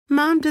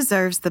Mom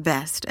deserves the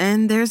best,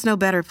 and there's no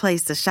better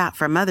place to shop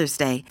for Mother's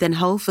Day than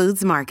Whole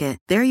Foods Market.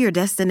 They're your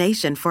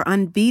destination for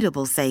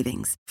unbeatable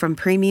savings, from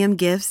premium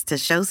gifts to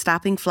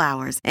show-stopping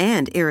flowers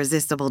and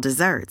irresistible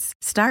desserts.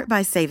 Start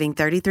by saving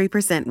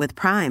 33% with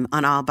Prime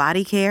on all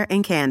body care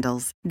and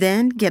candles.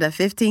 Then get a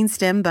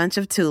 15-stem bunch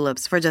of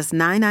tulips for just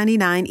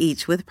 $9.99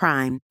 each with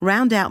Prime.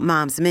 Round out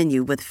Mom's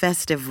menu with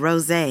festive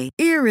rosé,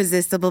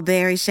 irresistible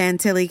berry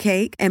chantilly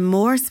cake, and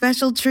more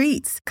special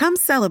treats. Come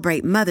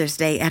celebrate Mother's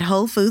Day at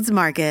Whole Foods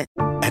Market.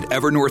 At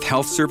Evernorth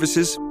Health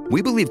Services,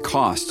 we believe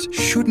costs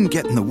shouldn't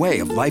get in the way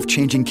of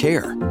life-changing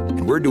care,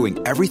 and we're doing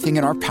everything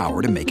in our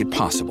power to make it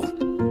possible.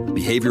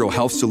 Behavioral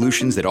health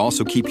solutions that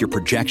also keep your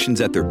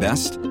projections at their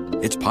best?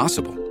 It's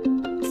possible.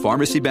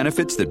 Pharmacy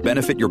benefits that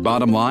benefit your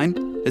bottom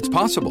line? It's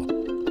possible.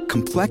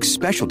 Complex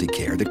specialty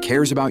care that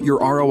cares about your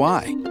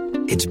ROI?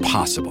 It's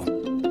possible.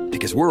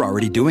 Because we're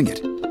already doing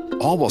it.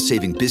 All while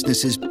saving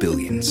businesses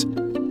billions.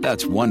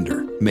 That's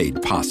Wonder made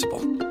possible.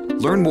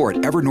 Learn more at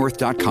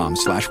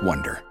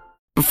evernorth.com/wonder.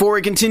 Before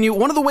we continue,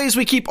 one of the ways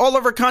we keep all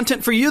of our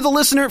content for you, the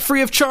listener,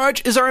 free of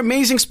charge is our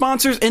amazing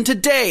sponsors, and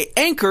today,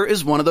 Anchor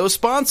is one of those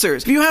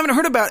sponsors. If you haven't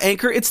heard about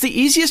Anchor, it's the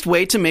easiest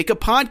way to make a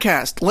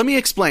podcast. Let me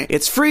explain.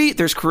 It's free,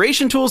 there's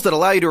creation tools that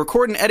allow you to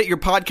record and edit your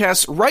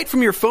podcasts right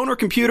from your phone or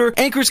computer.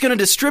 Anchor's going to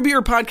distribute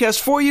your podcast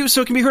for you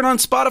so it can be heard on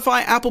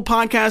Spotify, Apple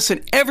Podcasts,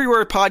 and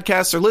everywhere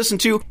podcasts are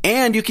listened to,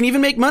 and you can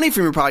even make money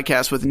from your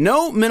podcast with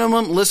no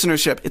minimum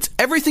listenership. It's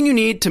everything you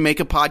need to make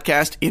a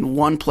podcast in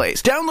one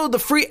place. Download the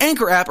free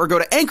Anchor app or go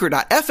to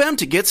anchor.fm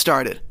to get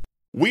started.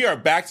 We are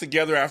back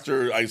together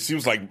after, it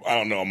seems like, I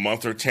don't know, a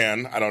month or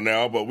 10, I don't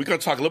know, but we're going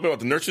to talk a little bit about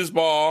the Nurses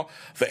Ball,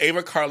 the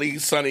Ava Carly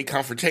Sonny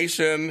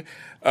confrontation,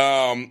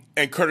 and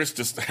Curtis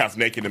just half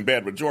naked in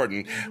bed with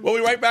Jordan. We'll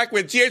be right back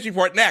with GH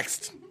Report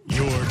next.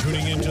 You're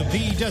tuning into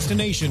the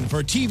destination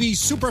for TV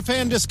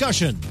superfan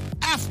discussion,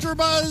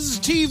 AfterBuzz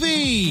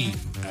TV.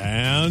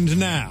 And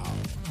now,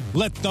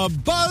 let the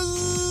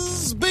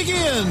buzz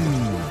begin.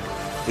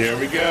 Here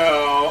we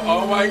go.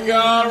 Oh my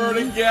God, we're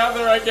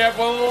together. I can't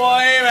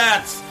believe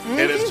it.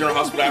 It is General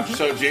Hospital After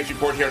Show, GH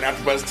Report here on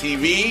AfterBuzz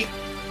TV.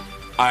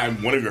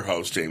 I'm one of your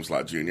hosts, James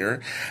Lott Jr.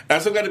 And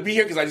I'm so glad to be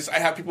here because I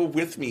have people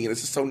with me, and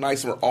it's just so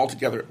nice, and we're all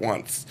together at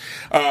once.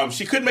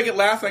 She couldn't make it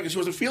last night because she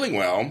wasn't feeling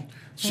well.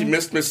 She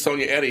missed Miss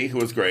Sonia Eddy, who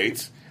was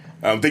great.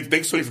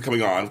 Thanks, Sonia, for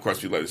coming on. Of course,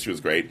 she was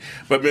great.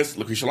 But Miss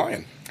Lucretia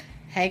Lyon.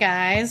 Hey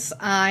guys,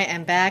 I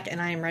am back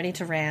and I am ready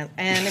to rant.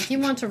 And if you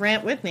want to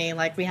rant with me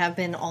like we have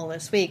been all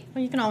this week,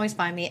 well, you can always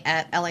find me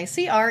at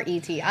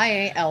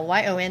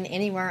LACRETIALYON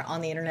anywhere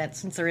on the internet,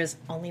 since there is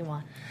only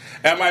one.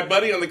 And my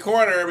buddy on the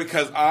corner,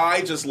 because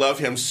I just love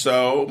him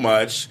so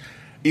much.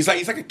 He's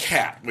like a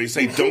cat. When you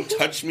say, don't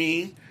touch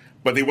me,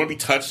 but they want to be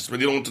touched, but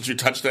they don't want you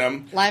to touch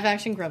them. Live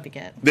action Grumpy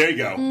Cat. There you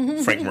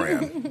go. Frank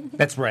Moran.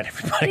 That's right,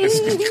 everybody.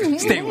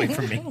 Stay away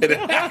from me. You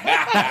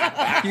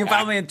can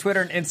follow me on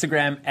Twitter and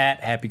Instagram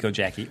at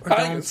HappyGoJackie. Or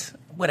don't.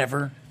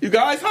 Whatever. You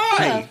guys,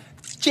 hi.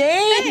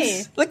 James.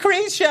 Hey.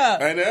 Lucretia.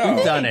 I know.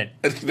 We've done it.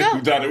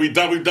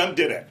 We've done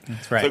did it.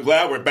 That's right. So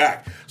glad we're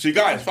back. So you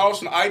guys, follow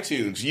us on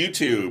iTunes,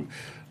 YouTube,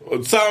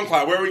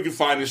 SoundCloud, wherever you can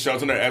find this show.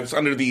 It's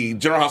under the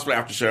General Hospital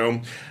After Show.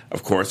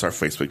 Of course, our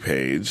Facebook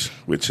page,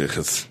 which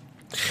is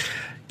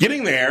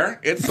getting there.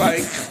 It's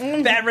like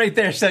that right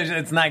there says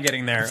it's not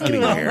getting there. It's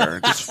getting there.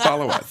 Just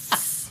follow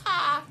us.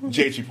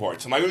 JH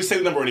Reports. I'm not going to say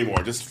the number anymore.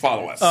 Just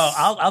follow us. Oh,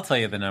 I'll tell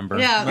you the number.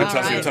 Yeah, tell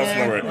us the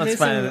number. Let's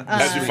find it.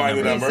 As you find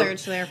the number.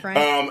 Research there, Frank.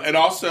 And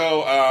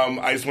also,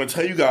 I just want to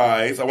tell you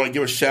guys, I want to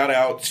give a shout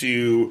out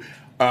to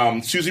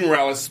Susie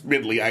Morales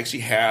Midley. I actually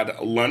had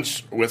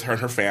lunch with her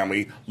and her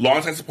family.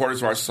 Longtime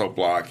supporters of our soap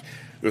block.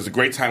 It was a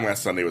great time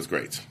last Sunday. It was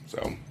great.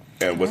 So.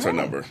 And what's our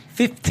number?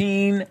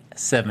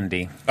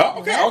 1570.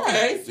 Oh,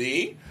 okay.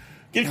 See?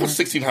 Getting close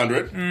to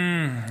 1,600.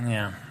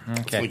 Yeah.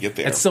 Okay. Get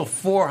there. It's still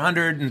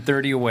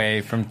 430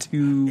 away from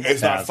 2,000.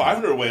 It's not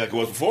 500 away like it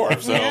was before.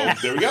 So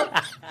there we go.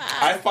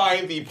 I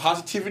find the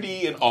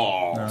positivity in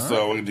all.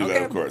 So we're going to do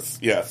that, of course.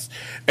 Yes.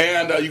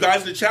 And you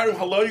guys in the chat room,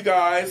 hello, you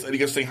guys. And you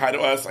guys saying hi to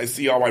us. I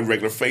see all my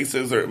regular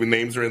faces. Or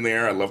names are in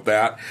there. I love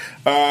that.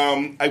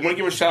 I want to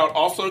give a shout out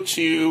also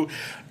to,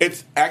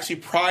 it's actually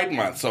Pride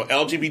Month. So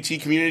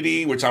LGBT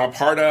community, which I'm a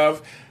part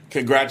of.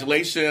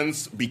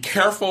 Congratulations. Be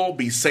careful.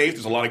 Be safe.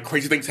 There's a lot of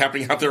crazy things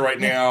happening out there right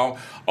now,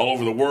 all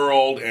over the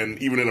world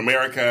and even in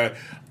America.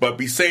 But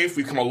be safe.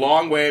 We've come a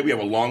long way. We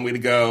have a long way to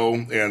go.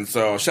 And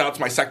so shout out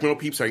to my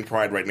Sacramento peeps having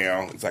Pride right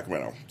now in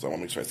Sacramento. So I want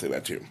to make sure I say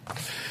that too.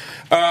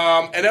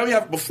 And then we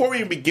have, before we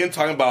even begin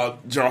talking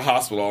about General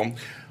Hospital,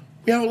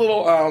 we have a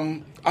little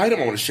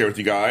item I want to share with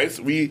you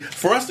guys. We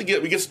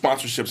get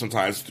sponsorship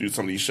sometimes to do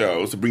some of these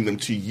shows to bring them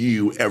to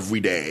you every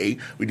day.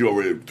 We do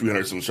over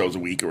 300 some shows a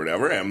week or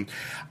whatever. And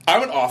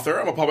I'm an author.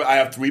 I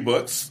have 3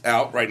 books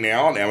out right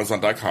now on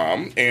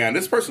Amazon.com. And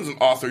this person's an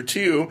author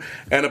too.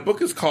 And the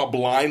book is called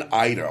Blind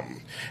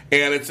Item.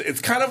 And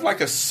it's kind of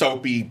like a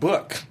soapy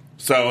book.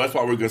 So that's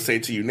what we're going to say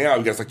to you now.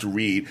 You guys like to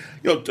read,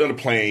 on a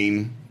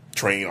plane,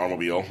 train,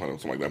 automobile,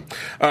 something like that,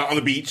 on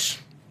the beach.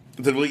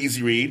 It's a really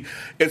easy read.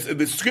 The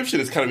description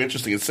is kind of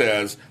interesting. It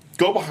says,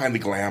 go behind the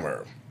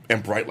glamour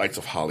and bright lights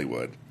of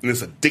Hollywood. And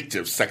this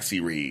addictive, sexy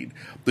read.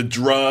 The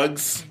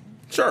drugs,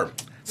 sure.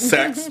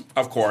 Sex,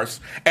 of course.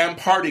 And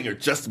partying are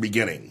just the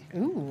beginning.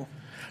 Ooh.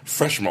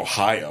 Fresh from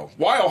Ohio.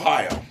 Why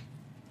Ohio?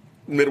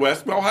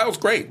 Midwest? Well, Ohio's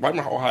great. Why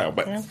Ohio?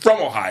 But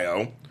from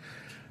Ohio,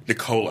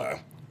 Nicola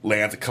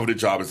lands a coveted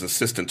job as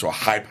assistant to a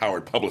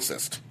high-powered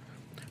publicist,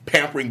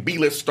 pampering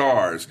B-list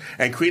stars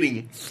and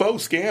creating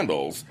faux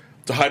scandals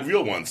to hide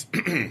real ones.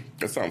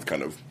 That sounds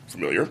kind of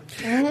familiar.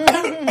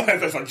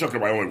 That's not joking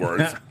my own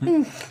words.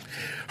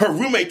 Her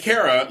roommate,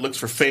 Kara, looks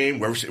for fame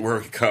where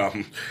it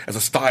come as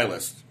a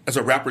stylist, as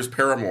a rapper's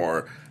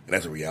paramour, and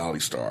as a reality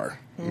star.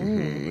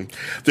 Mm-hmm.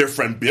 Their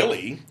friend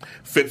Billy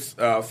Flitz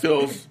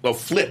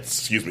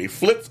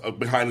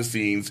behind the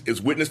scenes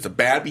is witness to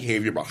bad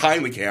behavior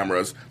behind the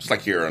cameras, just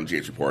like here on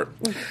GH Report.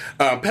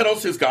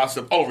 Peddles his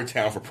gossip all over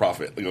town for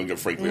profit. They're going to get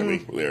Frank Billy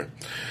there.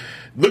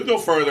 Look no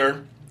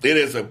further. It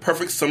is a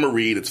perfect summer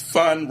read. It's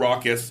fun,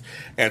 raucous,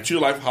 and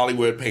true-to-life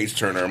Hollywood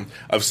page-turner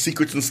of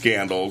secrets and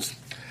scandals.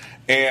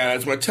 And I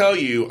just want to tell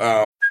you...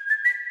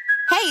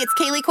 Hey, it's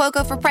Kaylee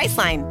Cuoco for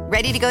Priceline.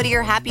 Ready to go to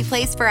your happy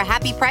place for a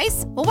happy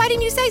price? Well, why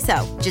didn't you say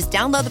so? Just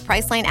download the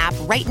Priceline app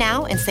right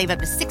now and save up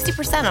to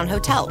 60% on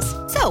hotels.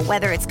 So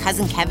whether it's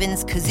Cousin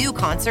Kevin's Kazoo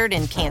Concert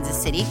in Kansas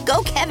City,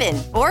 go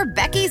Kevin, or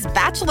Becky's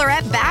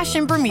Bachelorette Bash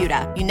in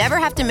Bermuda, you never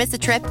have to miss a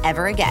trip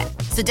ever again.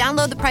 So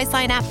download the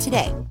Priceline app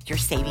today. Your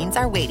savings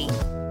are waiting.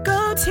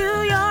 Go to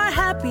your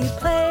happy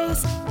place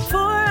for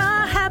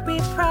a happy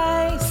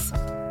price.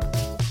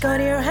 Go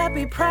to your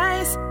happy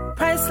price,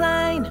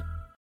 Priceline.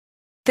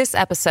 This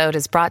episode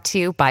is brought to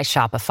you by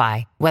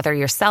Shopify. Whether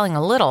you're selling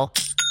a little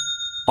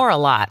or a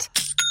lot,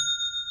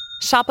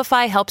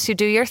 Shopify helps you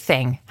do your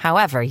thing,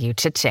 however you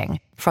cha-ching.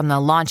 From the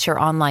launch your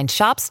online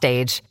shop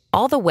stage,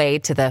 all the way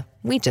to the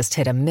we just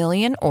hit 1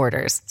 million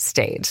orders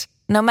stage.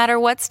 No matter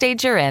what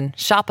stage you're in,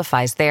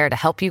 Shopify's there to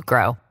help you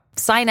grow.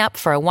 Sign up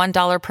for a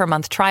 $1 per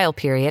month trial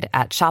period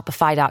at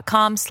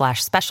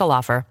shopify.com/special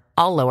offer,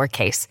 all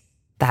lowercase.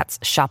 That's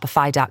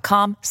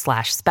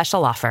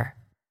shopify.com/special offer.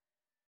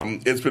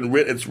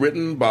 It's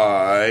written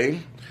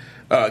by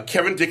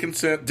Kevin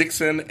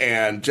Dixon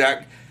and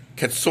Jack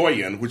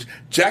Katsoyan, which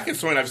Jack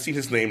Katsoyan, I've seen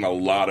his name in a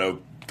lot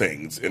of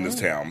things in this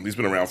town. He's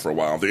been around for a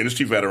while. They're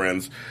industry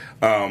veterans,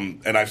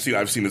 and I've seen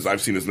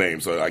his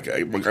name. So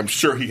I'm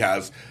sure he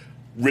has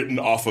written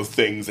off of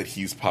things that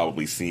he's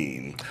probably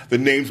seen. The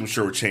names, I'm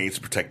sure, were changed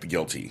to protect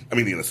the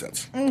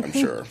innocent. I'm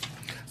sure.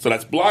 So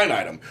that's Blind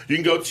Item. You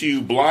can go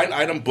to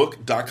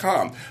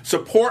blinditembook.com.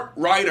 Support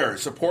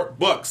writers, support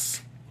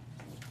books.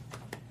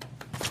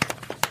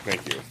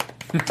 Thank you.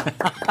 I'm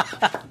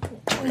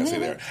going to say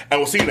there. And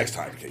we'll see you next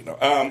time. Okay. No.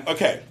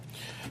 Okay.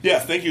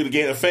 Yes, thank you. The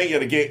gay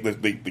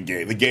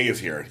is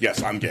here.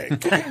 Yes, I'm gay.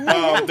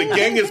 The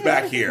gang is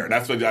back here.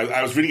 That's what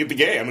I was reading at the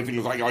gay. I'm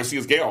thinking like I see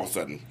is gay all of a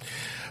sudden.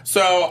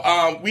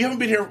 So we haven't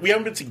been here. We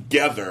haven't been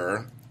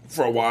together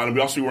for a while, and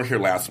we weren't here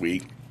last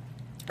week.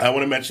 I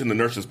want to mention the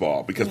Nurses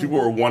Ball because people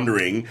were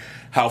wondering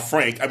how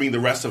the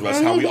rest of us,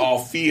 how we all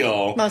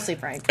feel. Mostly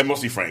Frank. And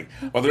mostly Frank.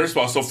 Well, the Nurses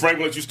Ball. So Frank,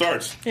 why don't you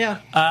start? Yeah.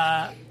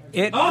 I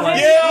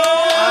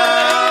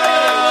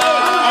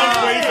was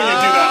waiting for you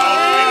to do that.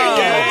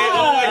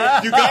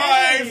 You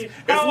guys,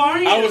 how are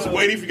you? I was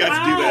waiting for you guys to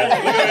do that.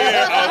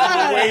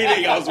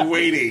 I was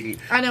waiting.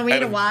 I know, we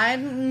need a wide.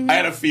 I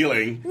had a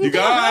feeling. You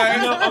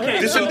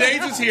guys,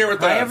 Disengage is here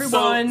with us. Hi,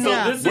 everyone.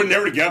 We're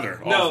never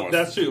together. No,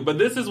 that's true. But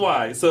this is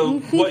why. So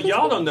what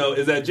y'all don't know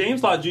is that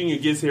James Law Jr.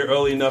 gets here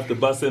early enough to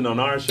bust in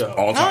on our show.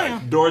 All the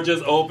time. Door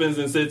just opens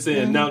and sits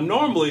in. Mm-hmm. Now,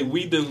 normally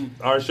we do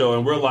our show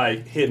and we're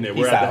like hitting it.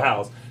 We're at the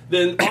house.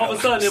 Then all of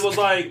a sudden it was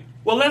like,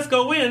 well, let's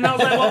go in. And I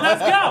was like, well,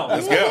 let's go.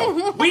 Let's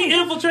go. We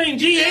infiltrating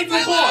G8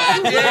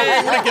 report.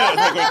 Yeah, we're together. It's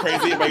not going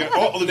crazy.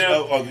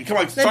 Come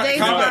on, start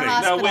commenting.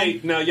 Now,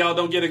 wait. Now, y'all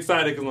don't get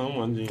excited because I don't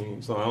want G.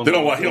 So I don't he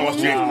don't watch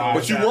G.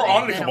 But you were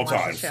on it a couple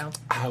times.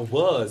 I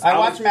was. I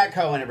watch Matt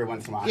Cohen every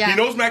once in a while. Yeah. He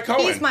knows Matt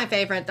Cohen. He's my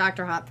favorite,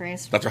 Dr. Hot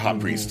Priest. Dr. Hot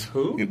Priest.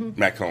 Who?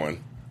 Matt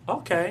Cohen.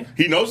 Okay.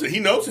 He knows it. He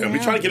knows him.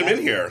 We're trying to get him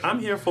in here. I'm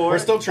here for it. We're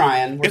still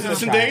trying. It's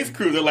the Dave's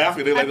crew. They're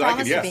laughing. They like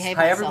it. Yes.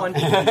 Hi, everyone.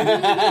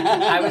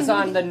 I was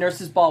on the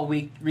Nurses Ball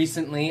week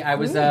recently. I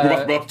was.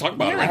 We're about to talk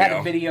about it right now. I had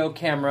a video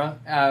camera.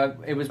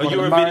 It was. You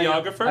were a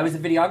videographer? I was a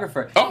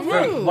videographer. Oh,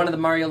 for one of the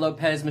Mario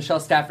Lopez,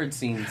 Michelle Stafford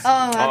scenes.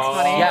 Oh, that's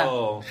funny.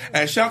 Yeah.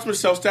 And shout out to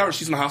Michelle Stafford.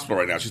 She's in the hospital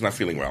right now. She's not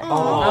feeling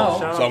well.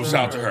 So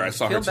shout out to her. I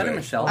saw her today. Better,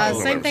 Michelle.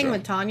 Same thing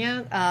with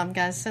Tanya.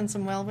 Guys, send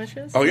some well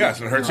wishes. Oh yes,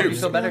 and her too. You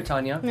feel better,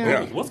 Tanya?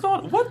 Yeah. What's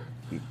going on?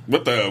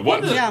 What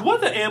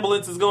the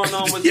ambulance is going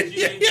on with the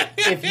G?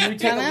 If you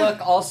take a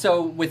look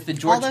also with the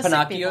George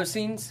Pinocchio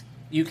scenes,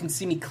 you can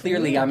see me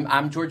clearly.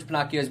 I'm George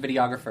Pinocchio's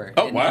videographer.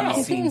 Oh, wow.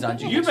 These scenes on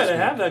GH. You better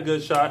have that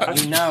good shot. I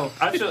know.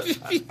 I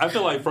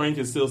feel like Frank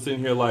is still sitting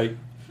here like,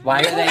 Why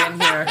are they in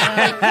here?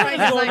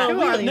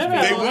 Who are these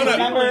people?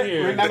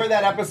 Remember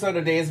that episode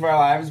of Days of Our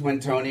Lives when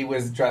Tony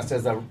was dressed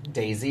as a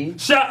daisy?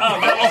 Shut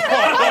up!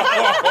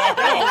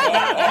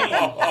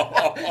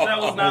 That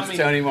was not me.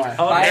 Tony Moore.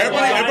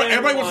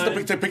 Everybody wants to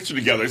take a picture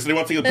together, so they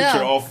want to take a picture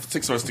of all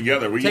 6 of us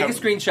together. Take a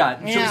screenshot.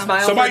 Should we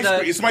smile? Somebody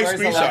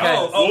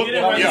screenshot.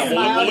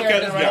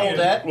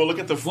 We'll look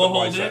at the We'll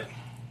hold it.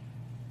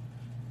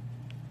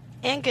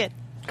 And good.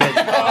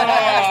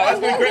 That's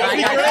been great. Let me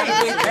make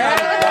sure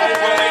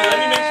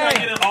I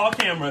get in all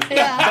cameras.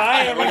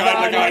 Bye, everybody.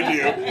 Like I do.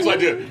 That's what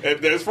I do. And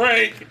there's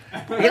Frank.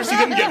 Never seen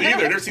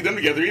them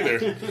together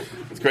either.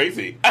 It's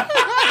crazy. Wait,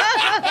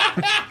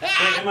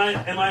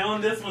 am I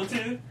on this one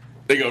too?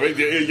 There you go. Right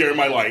there. You're in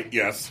my light.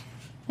 Yes.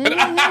 Bye,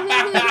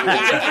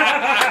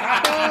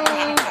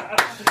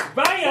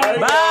 y'all.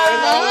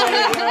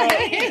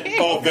 Bye.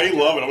 Oh, they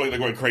love it. They're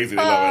going crazy.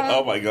 They love it.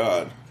 Oh my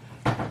God.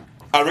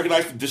 I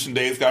recognize the Edition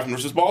Days guy from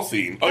Nurse's Ball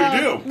Scene. Oh,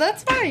 you do?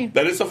 That's funny.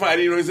 That is so funny. I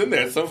didn't know he's in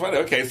there. It's so funny.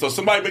 Okay, so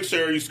somebody make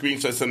sure you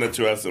screenshot, send that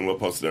to us, and we'll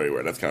post it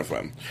everywhere. That's kind of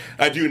fun.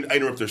 I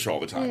interrupt their show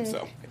all the time,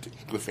 so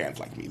the fans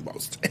like me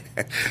most.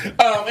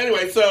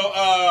 Anyway, so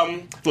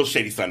a little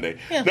shady Sunday.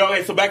 Yeah. No,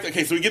 okay, so back.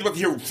 So we get about to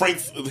hear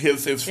Frank's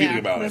his feeling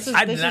about it.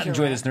 I did not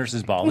enjoy this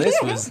Nurse's Ball. This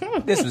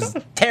was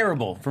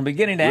terrible from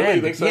beginning to end.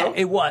 You think so? Yeah,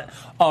 it was.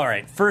 All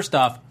right. First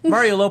off,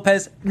 Mario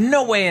Lopez.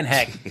 No way in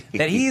heck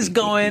that he's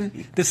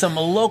going to some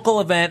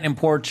local event in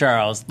Port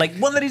Charles, like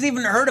one that he's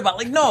even heard about.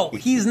 Like, no,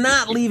 he's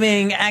not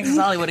leaving Access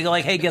Hollywood to go.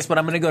 Like, hey, guess what?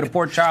 I'm going to go to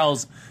Port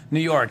Charles, New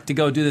York, to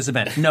go do this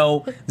event.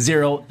 No,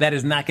 zero. That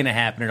is not going to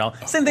happen at all.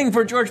 Same thing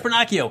for George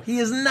Pinocchio. He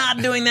is not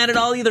doing that at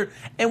all either.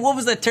 And what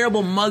was that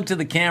terrible mug to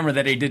the camera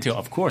that he did to?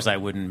 Of course, I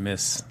wouldn't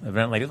miss an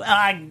event like this.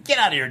 Get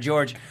out of here,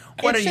 George.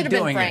 What are you doing? It should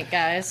have been Frank,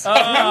 guys. No,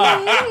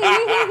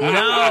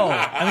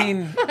 I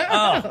mean,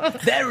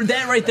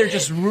 that right there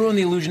just ruined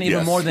the illusion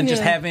even more than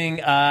just having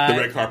the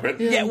red carpet.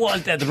 Yeah, well,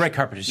 the red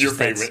carpet is your just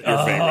favorite.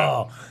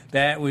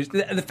 That was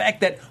the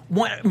fact that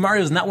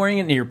Mario's not wearing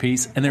an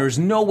earpiece, and there is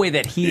no way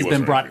that he's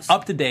been brought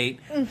up to date.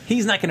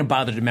 He's not going to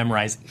bother to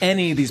memorize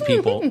any of these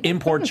people in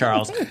Port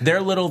Charles.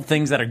 Their little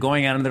things that are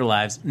going on in their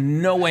lives.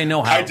 No way,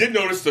 no how. I did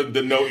notice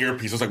the no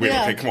earpiece. I was like, wait,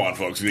 okay, come on,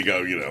 folks. You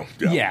go,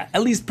 Yeah,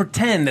 at least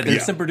pretend that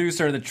there's some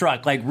producer of the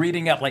truck, like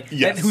reading up, like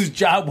that, whose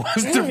job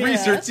was to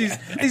research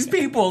these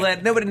people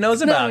that nobody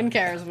knows about. No one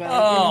cares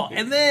about.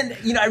 And then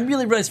I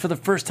really realized for the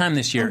first time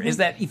this year is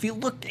that if you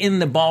look in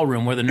the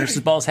ballroom where the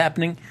Nurse's Ball is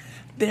happening,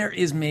 there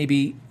is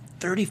maybe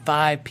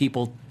 35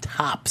 people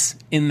tops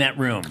in that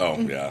room. Oh,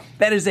 yeah.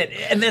 That is it.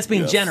 And that's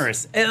being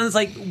generous. And it's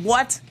like,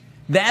 what?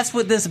 That's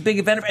what this big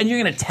event, and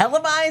you're going to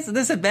televise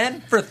this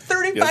event for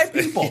 35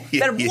 people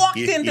that have walked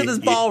into this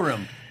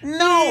ballroom.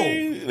 No.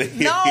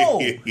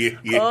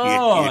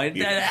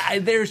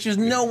 There's just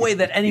no way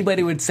that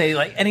anybody would say,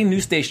 like any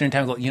news station in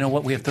town, go, you know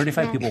what? We have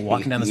 35 people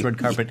walking down this red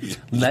carpet.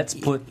 Let's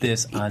put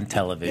this on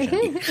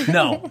television.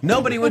 No,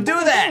 nobody would do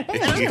that.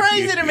 It's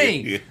crazy to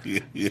me.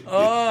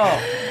 I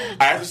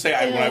have to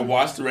say, when I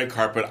watched the red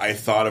carpet, I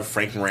thought of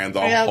Frank Moran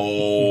the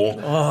whole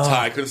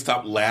time. I couldn't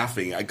stop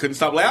laughing. I thought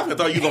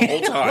of you the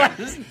whole time.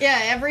 Yeah,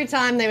 every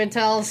time they would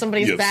tell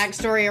somebody's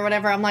backstory or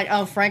whatever, I'm like,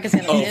 oh, Frank is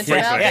going to bitch about this.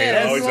 I hate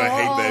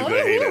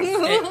that.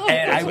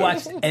 And I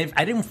watched.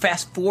 I didn't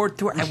fast forward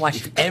through it. I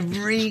watched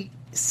every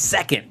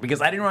second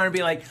because I didn't want to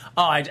be like,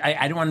 I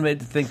didn't want to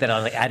think that I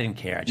was like, I didn't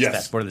care. I just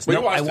fast forwarded this.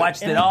 No, I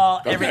watched it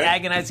all, every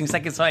agonizing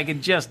second, so I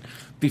could just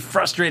be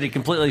frustrated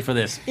completely for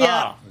this.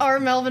 Yeah. Our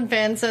Melvin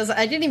fan says,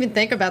 I didn't even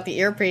think about the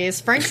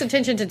earpiece. Frank's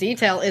attention to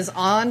detail is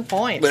on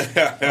point. So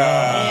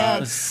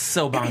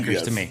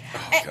bonkers to me.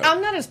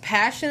 I'm not as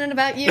passionate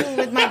about you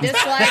with my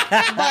dislike,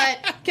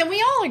 but can we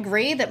all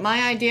agree that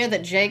my idea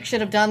that Jake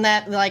should have done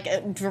that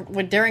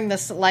during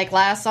this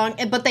last song,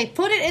 but they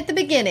put it at the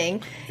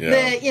beginning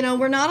that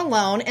we're not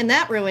alone, and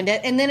that ruined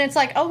it. And then it's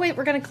like, oh wait,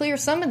 we're going to clear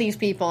some of these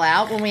people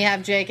out when we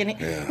have Jake. And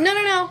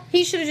no,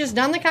 he should have just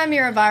done the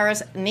Chimera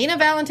virus. Nina,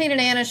 Valentine, and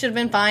Anna should have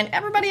been fine.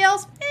 Everybody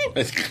else,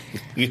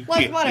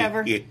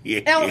 whatever.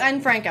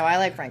 And Franco, I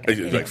like Franco.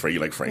 You like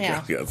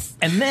Franco, yes.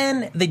 And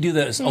then they do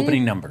this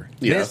opening number.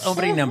 Yes. This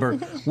opening number,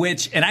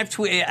 which, and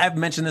I've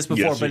mentioned this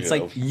before, but it's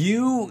like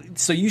you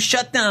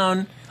shut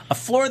down a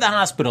floor of the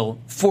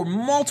hospital for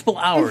multiple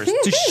hours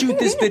to shoot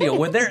this video.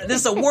 Where this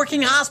is a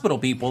working hospital,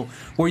 people,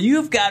 where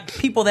you've got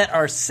people that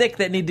are sick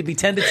that need to be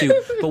tended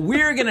to. But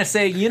we're going to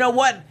say, you know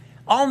what?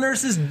 All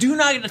nurses do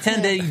not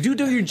attend it. You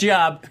do your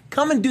job.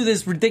 Come and do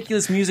this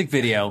ridiculous music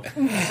video.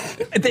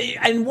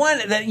 And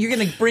one that you're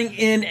going to bring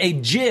in a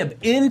jib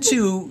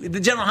into the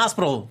general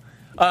hospital.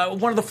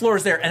 One of the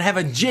floors there, and have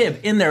a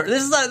jib in there.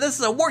 This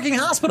is a working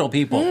hospital,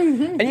 people,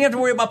 and you have to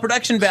worry about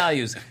production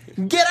values.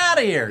 Get out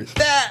of here!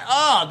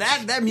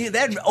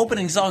 That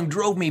opening song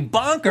drove me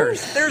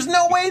bonkers. There's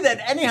no way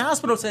that any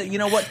hospital said, you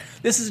know what,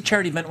 this is a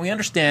charity event. We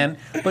understand,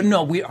 but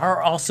no, we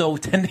are also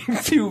tending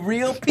to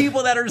real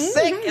people that are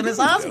sick in this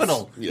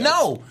hospital. Yes.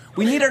 No,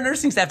 we need our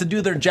nursing staff to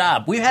do their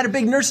job. We've had a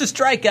big nurses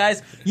strike,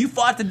 guys. You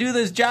fought to do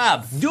this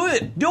job. Do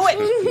it.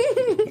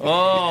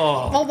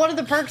 Oh. Well, one of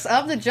the perks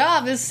of the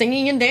job is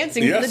singing and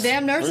dancing to the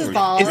damn nurses'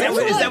 ball. Is that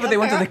what they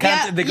went to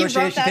the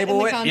negotiation table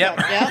with? Yep.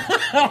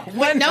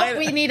 No,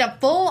 we need a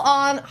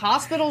full-on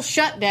hospital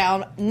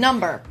shutdown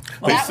number.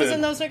 That was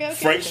in those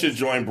negotiations. Frank should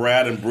join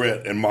Brad and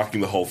Britt in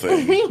mocking the whole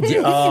thing.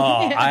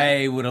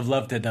 I would have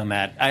loved to have done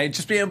that.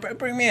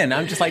 Bring me in.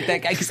 I'm just like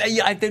that guy. Because I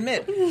have to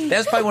admit,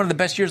 that's probably one of the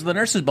best years of the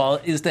nurses' ball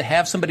is to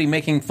have somebody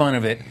making fun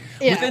of it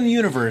within the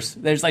universe.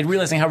 There's like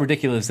realizing how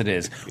ridiculous it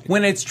is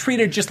when it's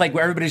treated just like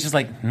where everybody's just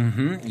like,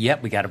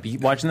 yep, we got to be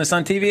watching this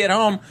on TV at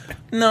home.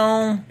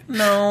 No,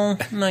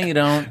 you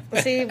don't.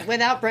 See,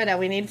 without Britta,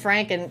 we need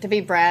Frank and to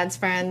be Brad's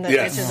friend that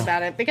bitches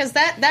about it, because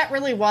that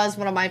really was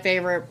one of my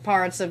favorite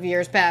parts of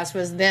years past,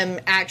 was them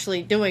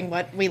actually doing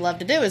what we love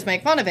to do, is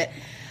make fun of it.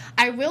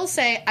 I will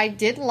say I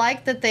did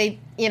like that they,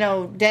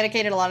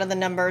 dedicated a lot of the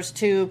numbers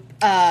to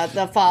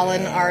the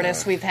fallen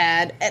artists we've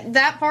had.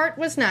 That part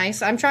was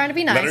nice. I'm trying to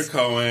be nice. Leonard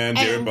Cohen,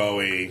 David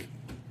Bowie,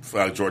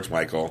 George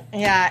Michael.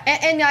 Yeah,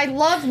 and I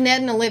love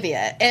Ned and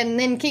Olivia, and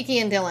then Kiki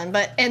and Dylan,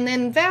 and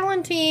then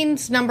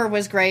Valentine's number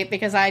was great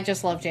because I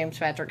just love James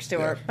Patrick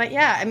Stewart. Yeah. But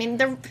yeah, I mean,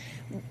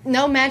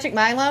 no Magic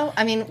Milo.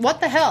 I mean,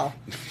 what the hell?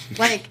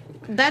 Like,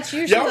 that's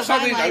usually the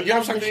highlight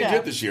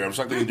of the show. I'm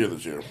shocked they didn't do it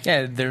this year.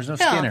 Yeah, there's no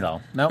skin at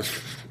all. Nope.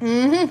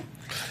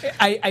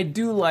 I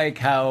do like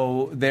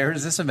how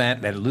there's this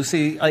event that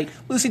Lucy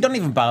don't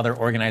even bother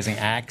organizing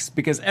acts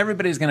because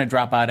everybody's going to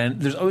drop out, and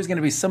there's always going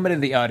to be somebody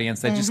in the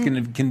audience that just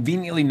can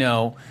conveniently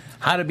know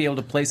how to be able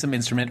to play some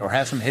instrument or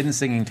have some hidden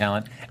singing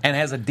talent and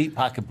has a deep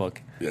pocketbook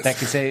that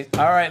can say,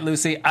 all right,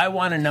 Lucy, I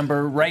want a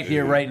number right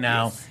here, right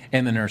now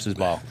in the nurses'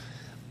 ball.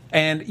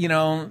 And,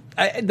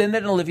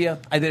 then Olivia,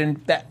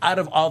 out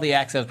of all the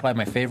acts, that was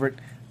probably my favorite.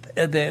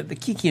 The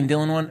Kiki and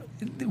Dylan one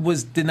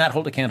did not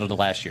hold a candle to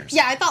last year's.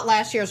 Yeah, I thought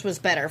last year's was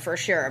better for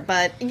sure.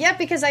 But, yeah,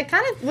 because I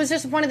kind of was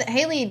disappointed that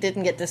Haley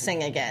didn't get to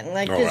sing again.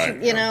 Like,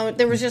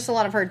 there was just a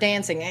lot of her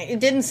dancing. It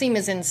didn't seem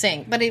as in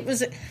sync. But it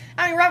was,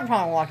 Robert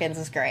Palmer Watkins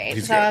is great.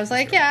 He's so great. I was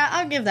like, yeah,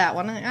 I'll give that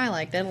one. I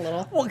liked it a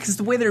little. Well, because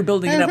the way they were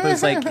building it up, it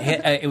was like,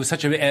 it was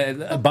such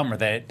a bummer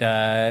that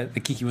the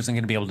Kiki wasn't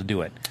going to be able to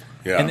do it.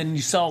 Yeah. And then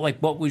you saw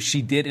what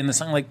she did in the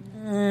song, like,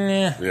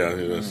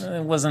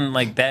 it wasn't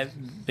like that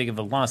big of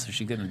a loss if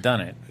she couldn't have done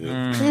it.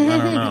 Yeah. I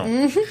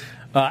don't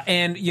know.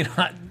 And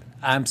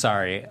I'm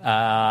sorry.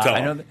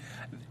 I know that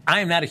I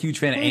am not a huge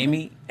fan of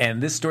Amy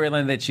and this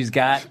storyline that she's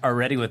got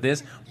already with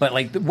this, but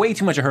like way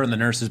too much of her in the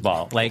nurses'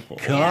 ball. Like,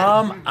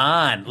 come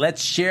on,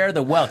 let's share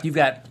the wealth. You've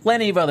got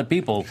plenty of other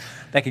people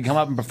that can come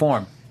up and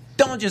perform.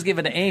 Don't just give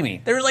it to Amy.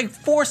 There were like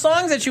 4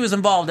 songs that she was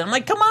involved in. I'm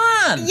like, come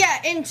on.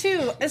 Yeah, and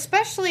 2,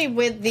 especially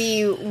with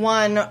the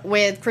one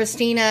with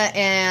Christina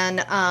and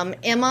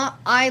Emma.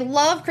 I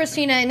love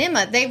Christina and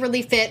Emma. They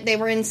really fit. They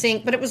were in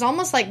sync, but it was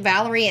almost like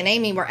Valerie and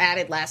Amy were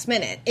added last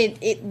minute.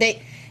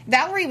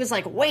 Valerie was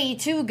like way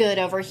too good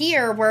over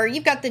here, where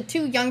you've got the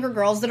 2 younger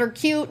girls that are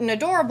cute and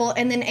adorable,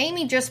 and then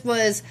Amy just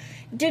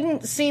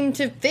didn't seem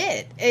to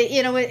fit,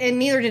 and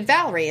neither did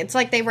Valerie. It's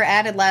like they were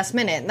added last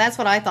minute, and that's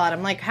what I thought.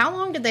 I'm like, how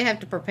long did they have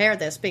to prepare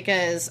this?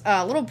 Because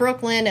little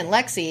Brooklyn and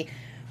Lexi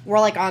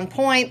were like on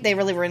point. They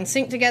really were in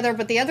sync together,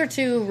 but the other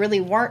 2 really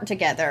weren't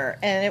together,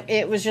 and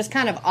it was just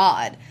kind of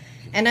odd.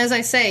 And as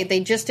I say, they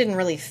just didn't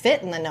really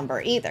fit in the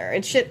number either.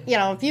 It should,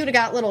 if you would have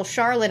got little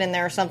Charlotte in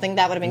there or something,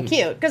 that would have been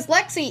cute. Because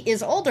Lexi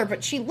is older,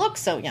 but she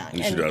looks so young.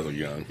 She does look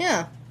young.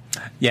 Yeah.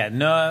 Yeah,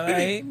 no,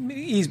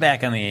 he's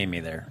back on the Amy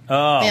there.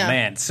 Oh,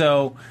 man.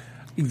 So,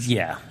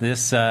 yeah,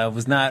 this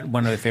was not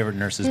one of my favorite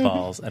nurses'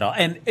 balls at all.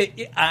 And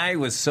I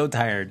was so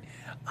tired.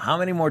 How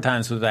many more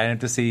times would I have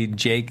to see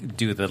Jake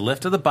do the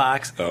lift of the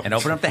box and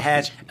open up the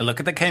hatch and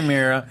look at the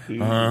chimera?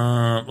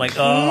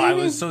 I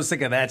was so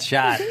sick of that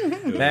shot.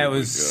 That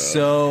was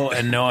so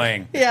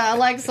annoying. Yeah,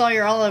 like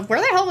Sawyer Olive. Where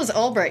the hell was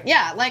Ulbricht?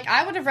 Yeah, like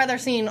I would have rather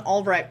seen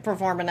Ulbricht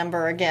perform a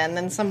number again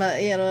than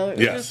somebody,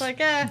 just like,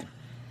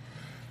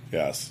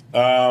 Yes.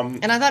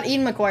 And I thought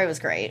Eden McCoy was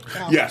great.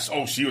 Yes.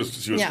 Oh, she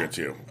was good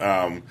too.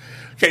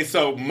 Okay,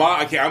 so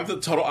I'm the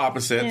total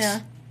opposite.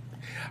 Yeah.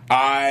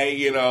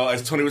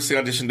 As Tony would say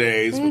on audition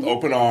days, with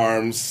open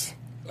arms,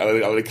 I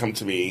let it come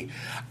to me.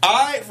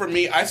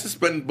 I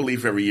suspend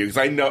belief every year because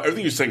I know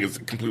everything you're saying is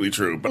completely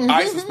true. But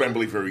I suspend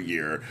belief every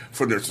year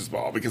for Nurses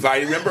Ball because I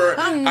remember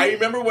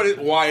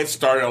why it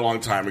started a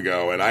long time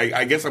ago, and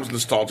I guess I was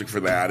nostalgic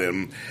for that,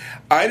 and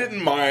I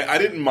didn't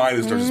mind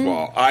this Nurses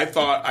Ball. I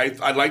thought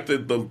I liked the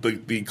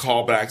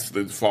callbacks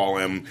to the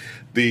Fallen.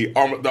 The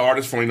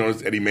artist formerly known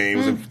as Eddie May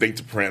was a thank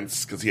to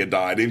Prince because he had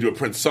died. They didn't do a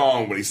Prince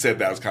song, but he said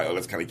that was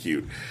that's kind of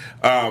cute.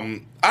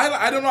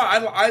 I don't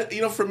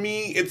know. For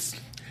me, it's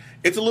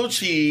a little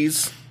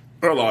cheese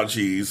or a lot of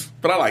cheese,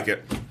 but I like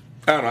it.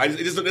 I don't know.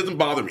 It doesn't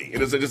bother me. It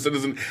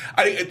doesn't.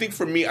 I think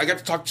for me, I got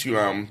to talk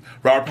to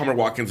Robert Palmer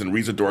Watkins and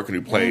Reza Dorkin,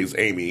 who plays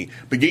Amy.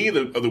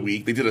 Beginning of the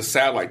week, they did a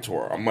satellite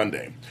tour on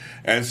Monday,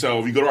 and so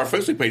if you go to our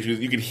Facebook page,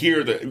 you can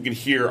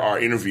hear our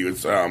interview.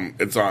 It's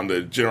on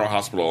the General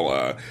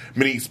Hospital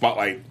mini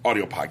spotlight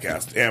audio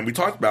podcast, and we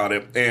talked about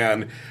it.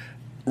 And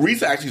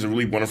Reza actually is a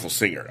really wonderful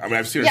singer. I mean,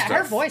 I've seen her stuff.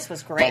 Her voice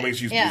was great. I mean,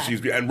 she's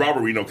and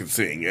Robert Reno can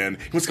sing, and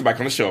he wants to come back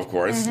on the show. Of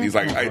course, he's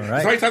like,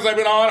 how many times I've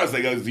been on? I was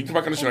like, you can come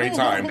back on the show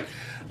anytime.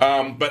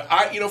 But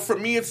for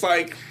me, it's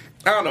like,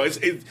 I don't know.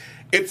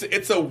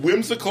 It's a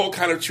whimsical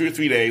kind of 2 or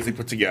 3 days they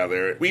put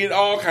together. It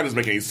all kind of doesn't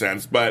make any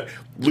sense. But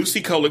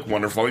Lucy Coe looked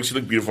wonderful. I think she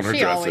looked beautiful in her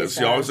dresses.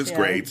 She always looks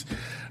great.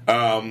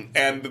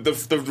 And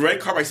the red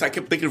carpet, I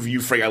kept thinking of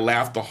you, Frank. I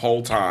laughed the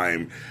whole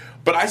time.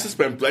 But I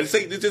suspect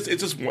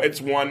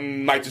it's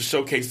one night to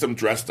showcase them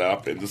dressed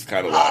up and just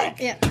kind of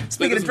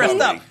Speaking of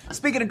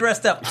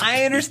dressed up,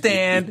 I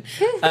understand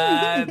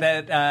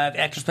that the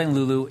actress playing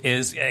Lulu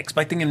is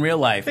expecting in real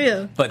life.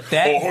 Yeah. But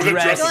that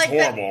dress is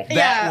horrible.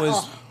 That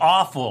was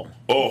awful.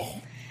 Oh.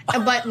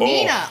 But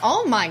Nina,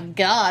 oh my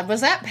God, was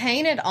that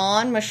painted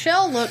on?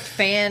 Michelle looked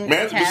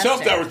fantastic. Man, Michelle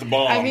Stower's the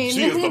bomb. I mean,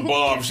 she is the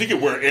bomb. She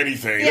can wear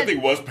anything. That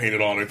thing was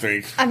painted on, I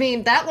think. I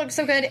mean, that looked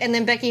so good. And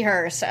then Becky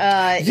Hurst.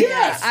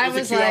 Yes, I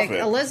was like,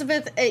 outfit.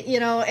 Elizabeth,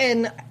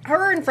 and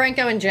her and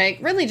Franco and Jake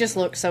really just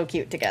look so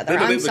cute together.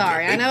 I'm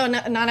sorry. I know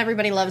not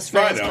everybody loves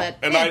Frizz, I know.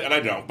 but... I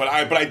don't. But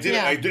I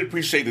did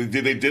appreciate that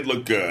they did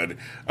look good.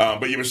 But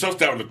Michelle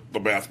Stower looked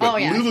the best.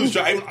 But Lulu's,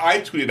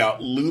 I tweeted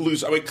out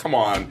Lulu's, I mean, come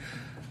on.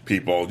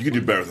 People, you can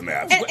do better than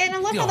that. And I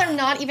love how they're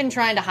not even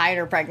trying to hide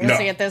her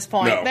pregnancy at this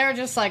point. No. They're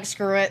just like,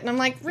 screw it. And I'm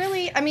like,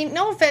 really? I mean,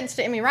 no offense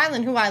to Emmy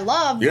Ryland, who I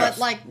love, but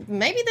like,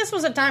 maybe this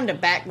was a time to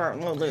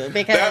backburn Lulu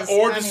because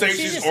or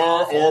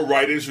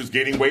write in she was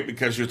gaining weight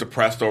because she was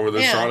depressed over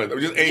the Charlotte, or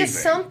just anything.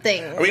 Just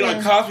something. I mean,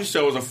 like Cosby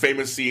Show was a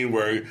famous scene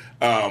where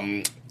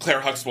Claire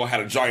Huxtable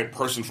had a giant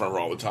person for her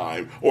all the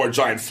time, or a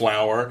giant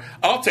flower.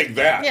 I'll take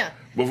that. Yeah.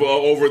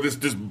 Over this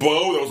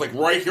bow that was like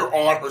right here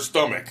on her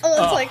stomach.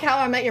 Oh, it's like How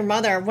I Met Your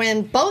Mother.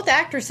 When both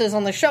actresses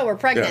on the show were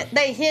pregnant,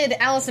 they hid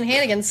Allison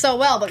Hannigan so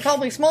well, but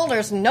Colby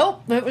Smulders,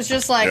 nope. It was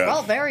just like,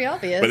 well, very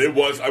obvious. But it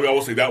was, I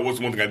will say, that was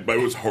one thing, but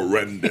it was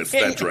horrendous,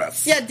 that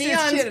dress. Yeah,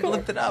 Dion's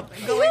looked it up.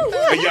 And go like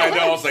that. Yeah, I know.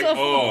 I was like,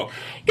 oh.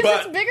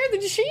 Because it's bigger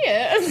than she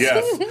is.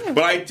 Yes.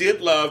 But I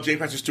did love J.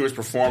 Patrick Stewart's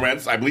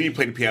performance. I believe he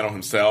played the piano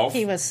himself.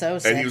 He was so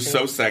sexy. And he was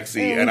so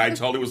sexy. And I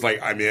totally was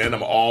like, I'm in.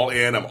 I'm all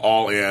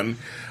in.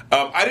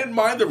 I didn't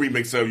mind the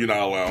remix of You're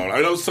Not Alone. I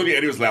know Sonia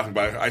Eddie was laughing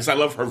about it. I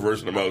love her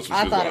version the most.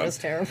 I thought it was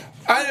terrible.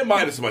 I didn't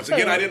mind it so much.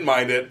 Again, I didn't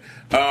mind it.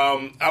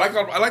 I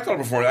liked all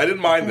the performance. I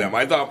didn't mind them.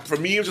 I thought, for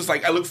me, it was just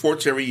like, I look forward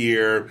to every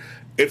year.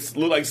 It's,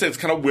 like I said, it's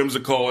kind of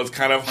whimsical. It's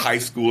kind of high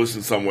schoolish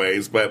in some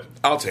ways, but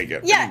I'll take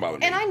it. Yeah,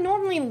 and I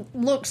normally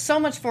look so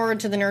much forward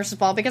to the Nurses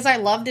Ball because I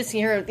love to see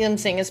him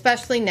sing,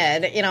 especially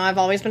Ned. You know, I've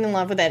always been in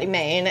love with Eddie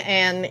Main,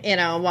 and,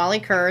 Wally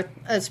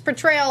Kurth's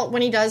portrayal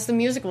when he does the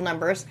musical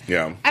numbers.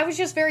 Yeah. I was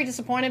just very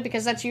disappointed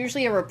because that's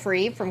usually a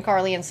reprieve from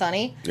Carly and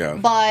Sonny. Yeah.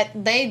 But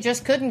they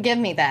just couldn't give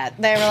me that.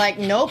 They were like,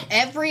 nope,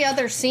 every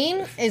other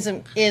scene is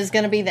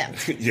going to be them.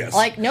 Yes.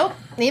 Like, nope,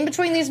 in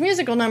between these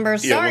musical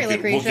numbers, sorry,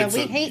 Lucretia,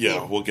 we hate you.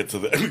 Yeah, we'll get to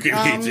the...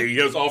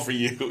 It was all for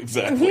you,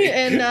 exactly.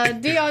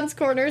 And Dion's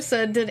Corner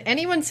said, did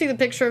anyone see the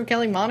picture of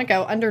Kelly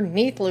Monaco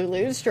underneath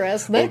Lulu's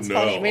dress? That's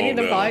funny. We need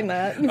to find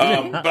that.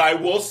 But I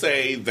will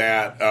say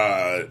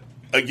that,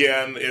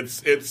 again,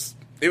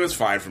 it was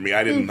fine for me.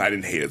 I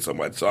didn't hate it so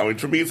much. So I mean,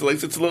 for me, it's a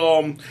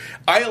little.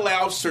 I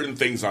allow certain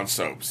things on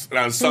soaps, and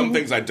on some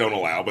things I don't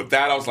allow. But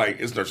that I was like,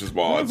 it's Nurses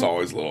Ball. It's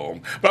always a little.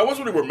 But I was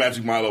wondering where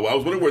Magic Milo. I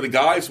was wondering where the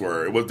guys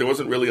were. There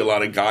wasn't really a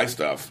lot of guy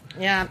stuff.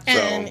 Yeah,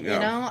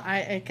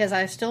 and because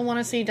I still want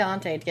to see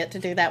Dante get to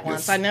do that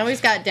once. Yes. I know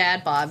he's got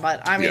dad bod,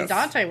 but I mean,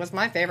 Dante was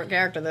my favorite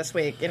character this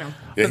week. Yeah,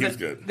 he was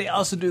good. They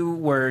also do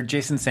where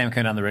Jason and Sam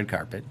come on the red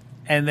carpet.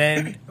 And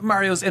then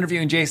Mario's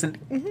interviewing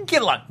Jason.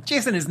 Get along.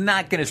 Jason is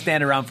not going to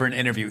stand around for an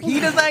interview. He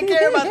does not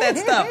care about that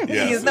stuff.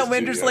 Yes, he has no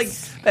interest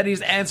that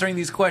he's answering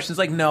these questions.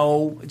 Like,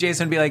 no.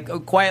 Jason would be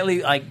like,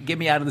 quietly, get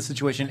me out of the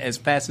situation as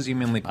fast as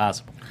humanly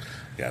possible.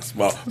 Yes.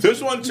 Well,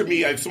 this one to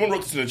me, someone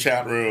wrote this in the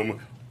chat room,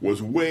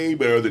 was way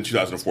better than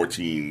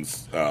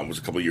 2014's, which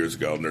a couple of years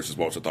ago, Nurses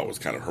Ball, which I thought was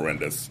kind of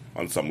horrendous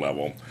on some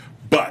level.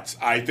 But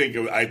I think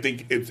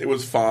it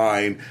was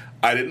fine.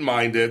 I didn't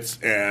mind it,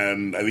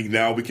 and I think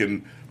now we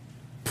can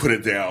put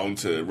it down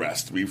to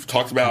rest. We've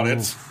talked about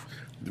it,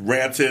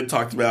 ranted,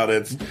 talked about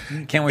it.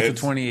 Can't wait till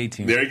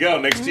 2018. There you go,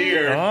 next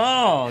year.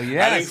 Oh,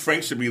 yes. I think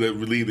Frank should be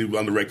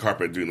on the red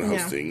carpet doing the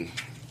hosting.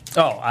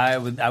 Oh, I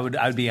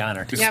would be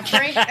honored. Yeah,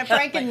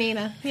 Frank and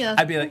Nina. Yeah,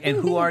 I'd be like, and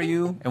who are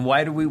you? And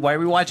why are we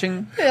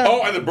watching? Yeah.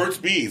 Oh, and the Burt's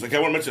Bees. Like I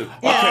want to mention.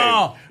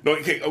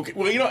 Okay, okay.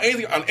 Well,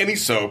 anything on any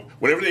soap,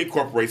 whenever they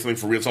incorporate something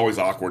for real, it's always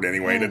awkward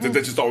anyway. Mm-hmm.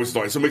 That's just always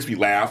so it makes me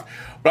laugh.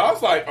 But I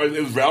was like,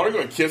 is Valerie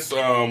going to kiss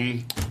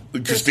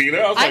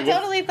Christina? I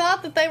totally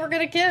thought that they were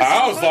going to kiss.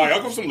 I was like,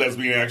 I'll go some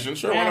lesbian action.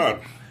 Sure, why not?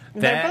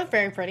 They're both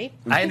very pretty.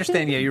 I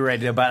understand, yeah, you're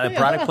right about the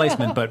product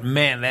placement, but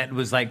man, that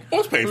was like... It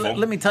was painful.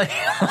 Let me tell you.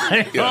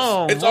 Yes.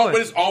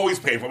 It's always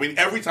painful. I mean,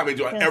 every time they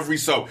do it, every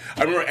soap.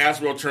 I remember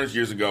Asperell Turns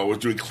years ago was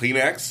doing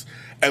Kleenex,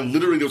 and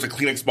literally there was a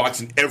Kleenex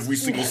box in every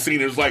single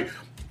scene. It was like...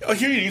 Oh,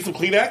 here, you need some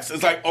Kleenex?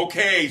 It's like,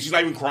 okay, she's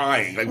not even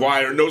crying. Like,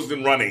 why? Her nose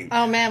isn't running.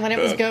 Oh, man, when it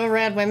was Go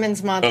Red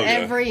Women's Month,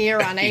 every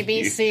year on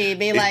ABC,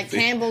 be like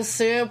Campbell's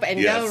Soup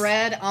and Go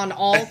Red on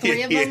all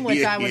three of them,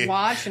 which I would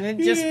watch, and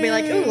it'd just be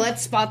like, ooh,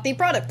 let's spot the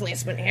product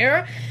placement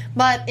here.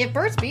 But if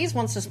Burt's Bees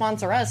wants to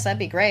sponsor us, that'd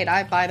be great.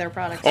 I'd buy their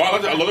products. Oh,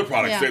 I love their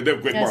products. Yeah. They're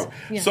great.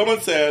 Yes.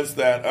 Someone says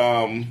that,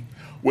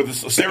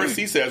 Sarah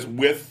C. says,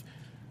 with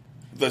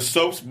the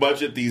soap's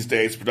budget these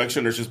days,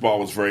 production Nurse's Ball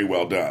was very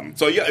well done.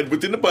 So, yeah,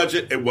 within the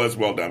budget, it was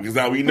well done. Because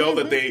now we know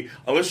that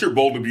unless you're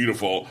bold and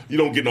beautiful, you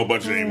don't get no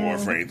budget anymore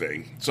for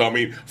anything. So, I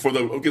mean,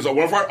 because one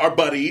of our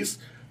buddies,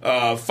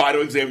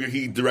 Fido Xavier,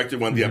 he directed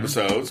one of the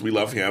episodes. We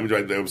love him. He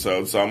directed the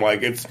episodes. So, I'm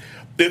like, it's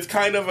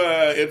kind of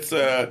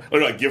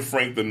like give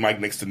Frank the mic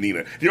next to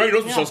Nina. You know,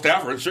 you're Michelle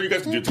Stafford. Sure, you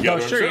guys can do it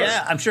together. Oh, sure,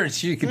 yeah. I'm sure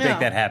she can make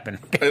that happen.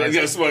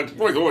 Yes, we're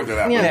going to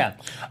that. Yeah.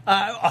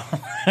 I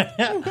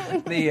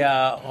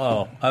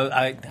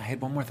had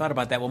one more thought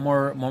about that. One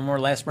more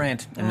last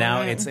rant, and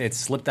now it's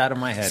slipped out of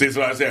my head. See, that's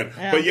what I said.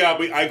 Yeah. But yeah,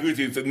 I agree with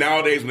you. So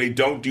nowadays, when they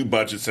don't do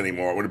budgets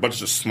anymore, when the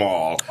budgets are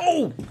small.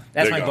 Oh,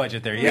 that's my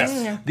budget there.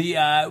 Yes. The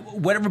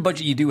whatever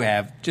budget you do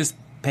have, just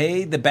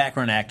pay the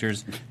background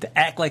actors to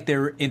act like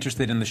they're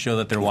interested in the show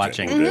that they're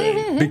watching.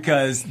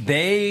 Because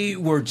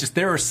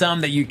there are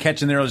some that you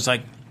catch and they're just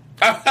like,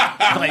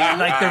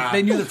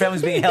 they knew the family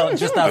was being held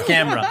just off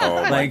camera.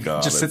 Oh my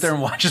God, just sit there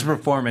and watch his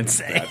performance.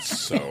 That's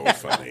so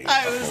funny.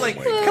 I was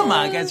come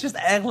on, guys, just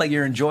act like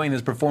you're enjoying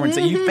this performance.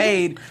 So you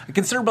paid a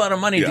considerable amount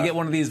of money to get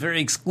one of these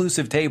very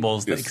exclusive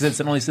tables because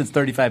it only sits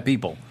 35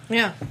 people.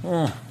 Yeah.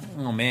 Oh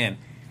man.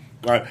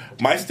 All right.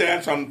 My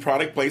stance on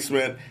product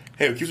placement.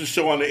 Hey, if it keeps the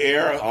show on the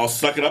air, I'll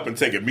suck it up and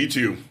take it. Me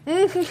too.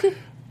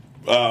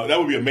 That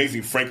would be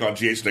amazing. Frank on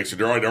GH next year.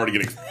 They're already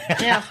getting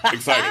excited.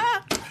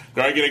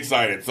 They're already getting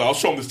excited. So I'll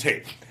show them this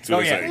tape.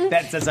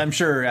 That's I'm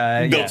sure.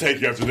 They'll take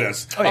you after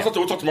this. We'll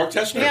talk to Mark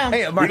Teschner. Yeah.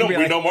 Hey, Mark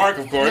we know Mark,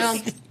 of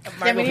course.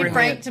 We need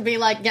Frank to be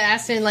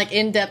asking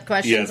in-depth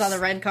questions on the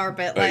red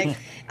carpet.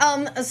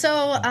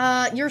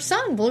 So your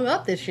son blew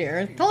up this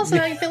year. Tell us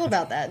how you feel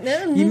about that.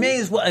 You may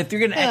as well, if you're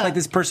going to act like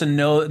this person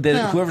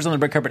whoever's on the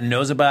red carpet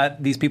knows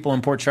about these people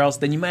in Port Charles,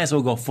 then you might as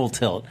well go full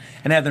tilt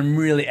and have them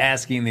really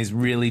asking these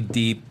really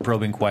deep,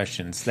 probing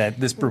questions that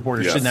this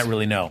reporter should not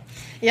really know.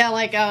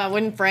 Yeah,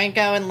 when Franco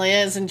and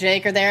Liz and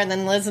Jake are there, and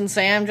then Liz and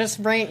Sam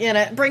just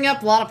bring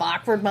up a lot of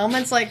awkward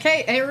moments. Like,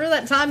 hey, remember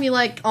that time you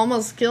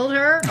almost killed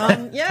her?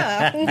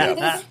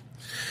 Yeah.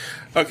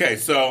 Okay,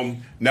 so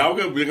now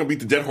we're gonna beat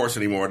the dead horse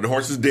anymore. The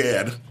horse is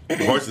dead.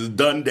 The horse is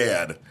done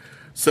dead.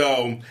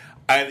 So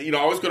I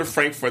always go to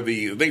Frank for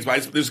the things.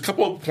 But there's a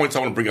couple of points I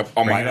want to bring up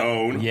on my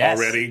own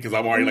already because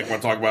I'm already want to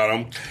talk about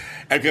them,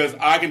 and because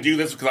I can do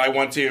this because I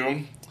want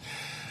to.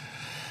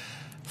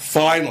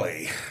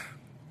 Finally,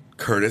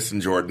 Curtis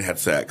and Jordan had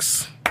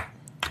sex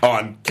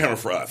on camera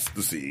for us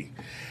to see,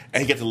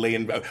 and he got to lay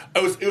in.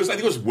 It was I think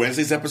it was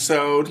Wednesday's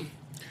episode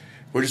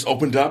where it just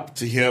opened up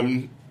to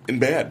him in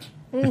bed.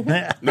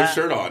 No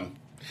shirt on.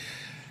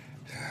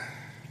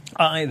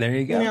 There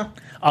you go. Yeah.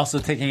 Also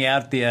taking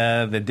out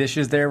the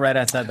dishes there right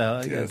outside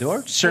the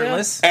door,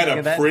 shirtless.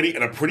 And a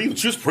pretty.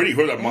 She was pretty.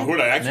 Who that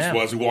actress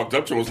was who walked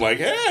up to him was like,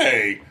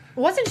 "Hey."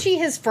 Wasn't she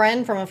his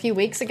friend from a few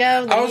weeks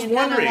ago? I was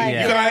wondering,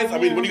 you guys. I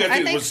mean, what do you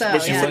guys think?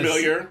 Was she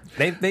familiar?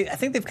 I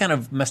think they've kind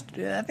of I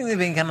think they've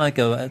been kind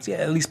of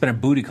at least been a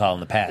booty call in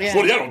the past. Yeah.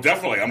 Well,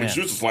 definitely. I mean,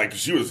 she was just like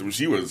she was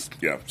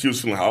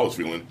feeling how I was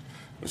feeling.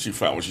 When she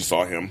saw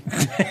him,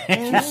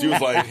 she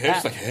was like,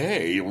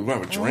 "Hey, we want to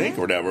have a drink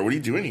or whatever. What are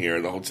you doing here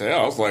at the hotel?"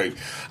 I was like,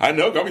 "I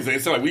know." Gummy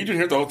said, "What are you doing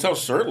here at the hotel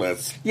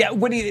shirtless?" Yeah,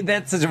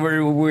 that's such a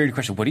very weird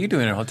question. What are you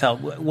doing at a hotel?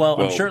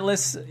 Well, I'm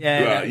shirtless.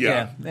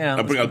 Yeah.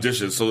 I bring out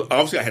dishes, so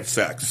obviously I had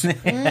sex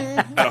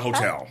at a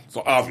hotel.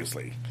 So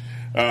obviously,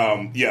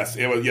 yes,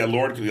 it was. Yeah,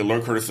 Lord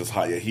Curtis is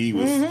high. Yeah, he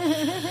was.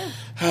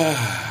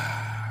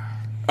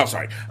 I'm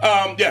sorry.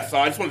 Yes,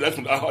 I just wanted. There's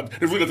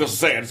really nothing else to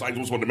say. I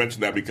just wanted to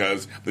mention that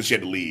because then she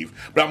had to leave.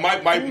 But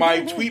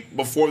my tweet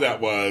before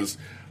that was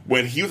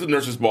when he was at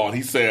Nurse's Ball.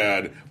 He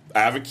said,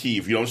 "I have a key.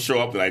 If you don't show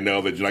up, then I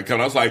know that you're not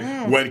coming." I was like,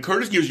 when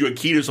Curtis gives you a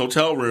key to his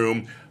hotel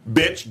room,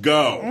 bitch,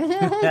 go.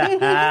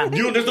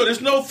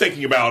 There's no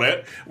thinking about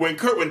it. When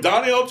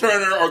Donnell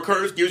Turner or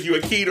Curtis gives you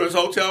a key to his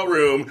hotel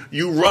room,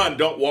 you run,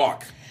 don't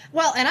walk.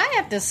 Well, and I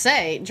have to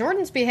say,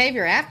 Jordan's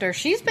behavior after,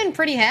 she's been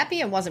pretty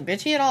happy and wasn't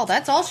bitchy at all.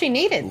 That's all she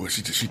needed. Well,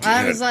 she did.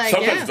 I was like,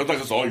 sometimes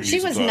that's all you need.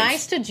 She was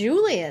nice to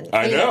Julian.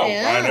 I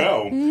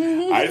know.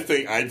 Mm-hmm. I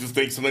just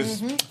think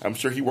sometimes, I'm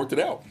sure he worked it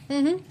out.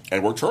 Mm-hmm.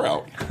 And worked her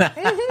out.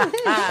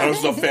 It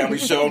was a family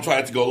show. I'm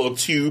trying to go a little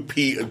too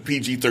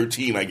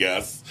PG-13, I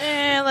guess.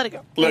 Let it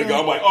go. Let it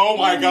go. I'm like, oh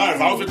my God.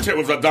 If I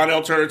was a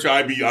Donnell Turner,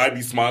 I'd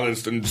be smiling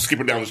and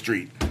skipping down the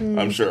street.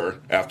 I'm sure,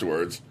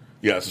 afterwards.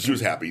 Yeah, so she was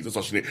happy. That's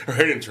all she needed. Her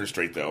hair didn't turn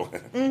straight, though.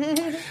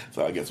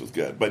 So I guess it was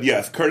good. But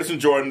yes, Curtis and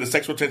Jordan, the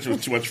sexual tension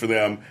was too much for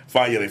them.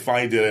 Fine, yeah, they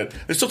finally did it.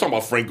 They're still talking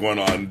about Frank going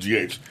on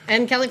GH.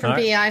 And Kelly from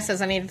PEI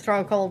says, I need to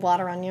throw cold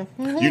water on you.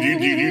 You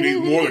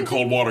need more than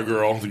cold water,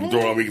 girl. You can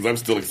throw it on me because I'm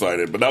still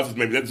excited. But that's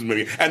just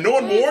maybe. And no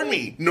one warned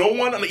me. No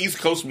one on the East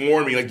Coast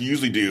warned me, like you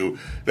usually do,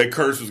 that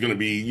Curtis was going to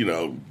be,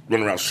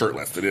 running around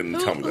shirtless. They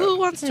didn't tell me that. Who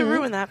wants to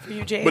ruin that for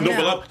you, James? But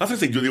I was going to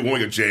say, do they want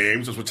to get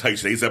James? That's what tell you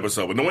today's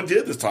episode. But no one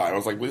did this time. I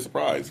was like, really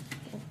surprised.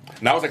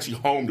 Now I was actually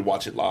home to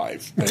watch it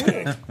live.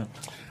 Okay. I was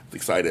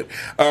excited.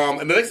 And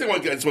the next thing I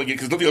want to get,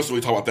 because nothing else to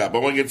really talk about that, but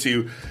I want to get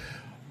to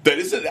that.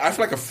 I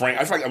feel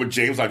like with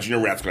James Jr.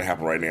 Rat's going to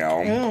happen right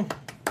now.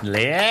 Yeah.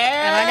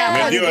 And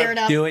I got geared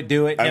up. Do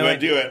it. I'm going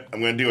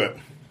to do it.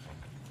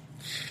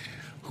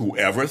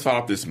 Whoever thought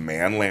up this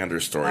Man Lander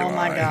storyline, oh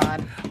my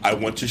God, I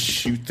want to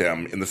shoot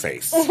them in the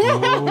face. I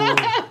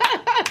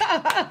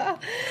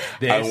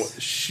will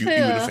shoot you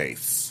in the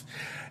face.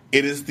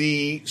 It is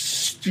the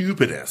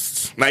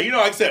stupidest. Now, like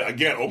I said,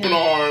 again, open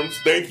arms.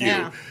 Thank you.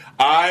 Yeah.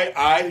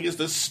 I think it's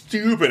the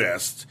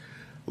stupidest,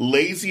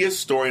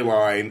 laziest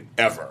storyline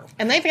ever.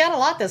 And they've got a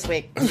lot this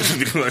week.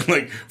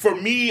 Like, for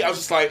me, I was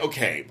just like,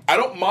 okay, I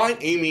don't mind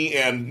Amy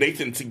and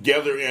Nathan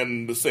together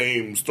in the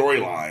same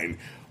storyline.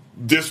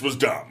 This was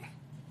dumb.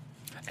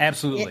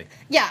 Absolutely.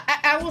 Yeah,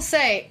 I will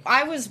say,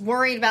 I was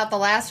worried about the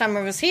last time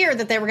I was here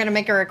that they were going to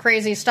make her a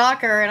crazy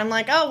stalker, and I'm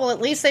like, oh, well,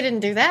 at least they didn't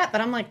do that, but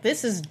I'm like,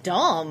 this is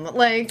dumb.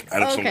 Like, I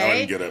don't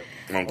get it.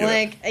 I don't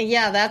get it.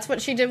 Yeah, that's what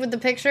she did with the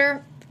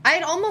picture.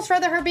 I'd almost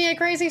rather her be a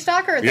crazy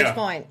stalker at this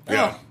point.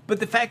 Yeah.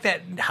 But the fact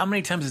that, how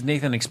many times has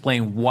Nathan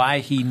explained why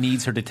he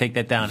needs her to take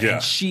that down,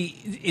 and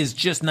she is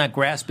just not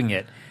grasping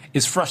it,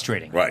 is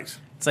frustrating. Right.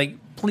 It's like,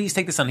 please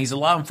take this down. He's a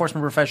law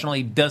enforcement professional.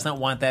 He does not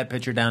want that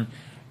picture down.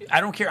 I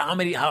don't care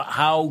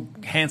how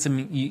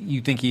handsome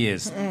you think he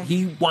is.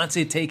 He wants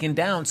it taken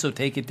down, so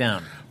take it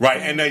down. Right,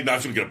 and now you're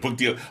not going to get a book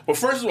deal. But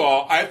first of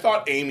all, I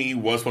thought Amy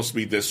was supposed to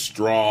be this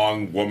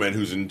strong woman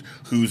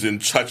who's in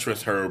touch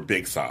with her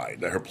big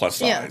side, her plus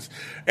size.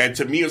 Yeah. And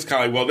to me, it's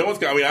kind of like, well, no one's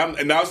going.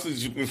 And now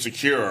she's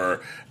insecure,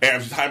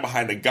 and she's hiding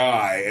behind a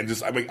guy, and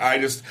I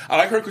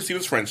like her and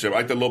Christina's friendship. I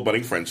like the little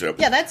budding friendship.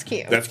 Yeah, that's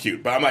cute. That's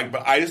cute. But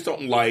I just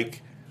don't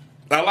like.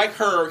 I like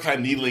her kind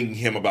of needling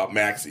him about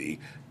Maxie.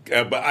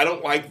 But I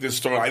don't like this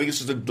story. I think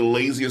it's just the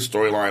laziest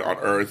storyline on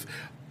earth.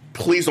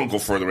 Please don't go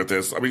further with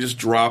this. just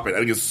drop it. I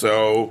think it's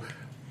so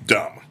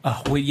dumb.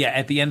 Oh, well, yeah,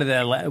 at the end of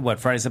that,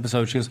 Friday's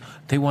episode, she goes,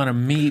 they want to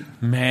meet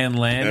Man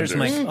Landers. I'm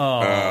like,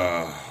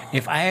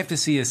 if I have to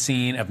see a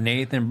scene of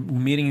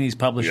Nathan meeting these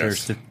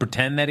publishers to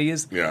pretend that he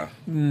is,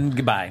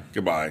 goodbye.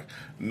 Ryan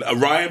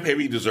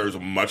Paevey deserves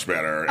much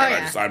better.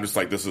 I'm just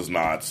like, this is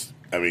not...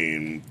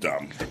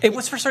 dumb. It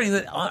was frustrating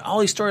that all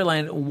these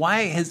storyline.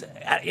 Why has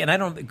and I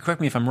don't correct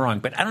me if I'm wrong,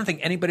 but I don't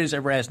think anybody's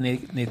ever asked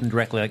Nathan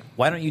directly, like,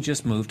 why don't you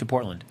just move to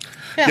Portland?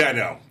 Yeah, I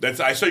know.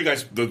 I saw you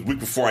guys the week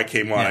before I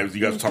came on.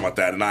 You guys were talking about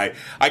that, and I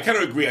kind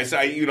of agree. I said,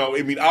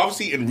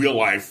 obviously in real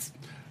life,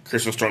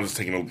 Kirsten Storm is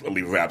taking a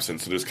leave of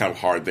absence, so it's kind of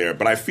hard there.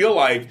 But I feel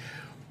like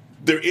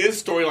there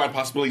is storyline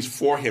possibilities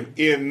for him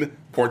in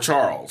Port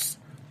Charles.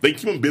 They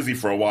keep him busy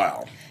for a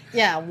while.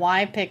 Yeah,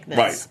 why pick this?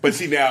 Right. But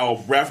see,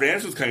 now, Bradford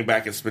Anderson's coming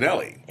back as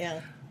Spinelli. Yeah.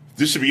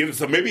 This should be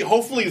interesting. So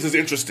hopefully this is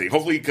interesting.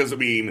 Hopefully, because, at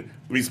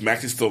least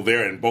Maxie's still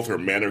there and both her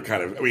men are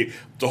kind of,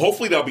 so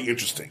hopefully that'll be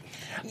interesting.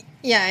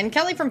 Yeah, and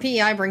Kelly from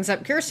PEI brings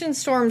up, Kirsten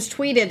Storms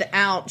tweeted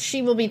out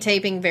she will be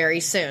taping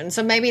very soon.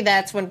 So maybe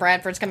that's when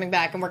Bradford's coming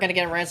back and we're going to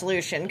get a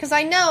resolution. Because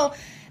I know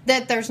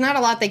that there's not a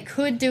lot they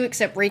could do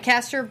except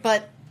recast her,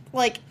 but...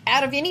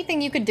 out of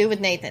anything you could do with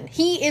Nathan,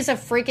 he is a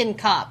freaking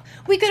cop.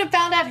 We could have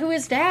found out who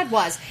his dad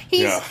was.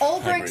 He's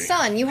Ulbricht's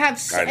son. You have,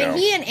 and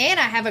he and Anna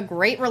have a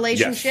great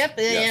relationship.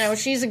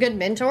 Yes. She's a good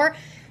mentor.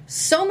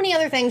 So many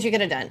other things you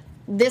could have done.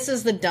 This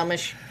is the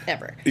dumbest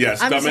ever.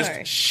 Yes,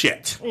 dumbest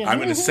shit. I'm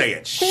going to say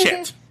it.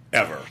 Shit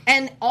ever.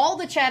 And all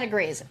the chat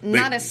agrees.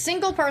 Not a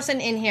single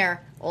person in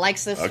here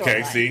likes this storyline.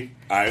 Okay, see?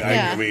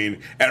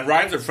 And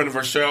Ryan's a friend of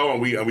our show,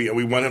 and we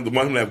want him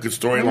to have a good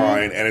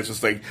storyline, and it's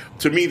just like,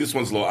 to me, this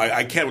one's a little,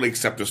 I can't really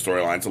accept the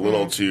storyline. It's a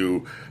little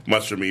too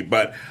much for me.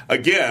 But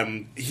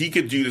again, he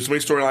could do, there's so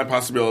many storyline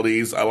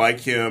possibilities. I like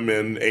him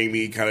and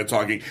Amy kind of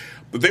talking.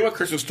 The thing about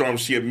Kirsten Storm,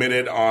 she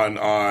admitted on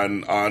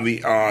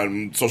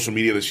social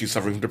media that she's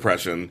suffering from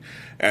depression,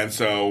 and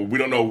so we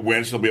don't know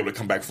when she'll be able to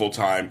come back full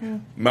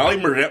time. Molly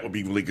Burnett would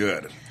be really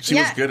good. She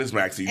was good as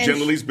Maxie. Jen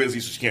Lily's busy,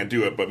 so she can't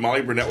do it, but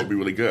Molly Burnett would be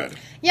really good.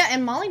 Yeah,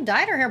 and Molly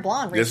dyed her hair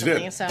blonde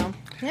recently, so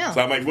yeah.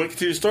 So I'm like, you want to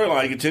continue the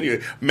storyline?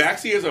 Continue.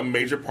 Maxie is a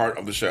major part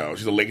of the show.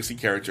 She's a legacy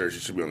character. She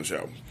should be on the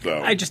show.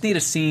 So I just need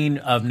a scene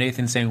of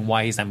Nathan saying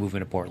why he's not moving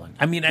to Portland.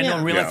 I know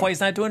in real life why he's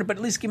not doing it, but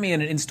at least give me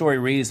an in-story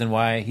reason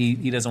why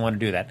he doesn't want to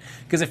do that.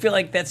 Because I feel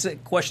like that's a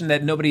question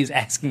that nobody is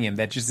asking him.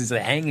 That just is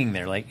hanging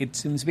there. Like, it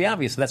seems to be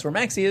obvious. So that's where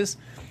Maxie is.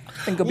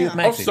 Then go be with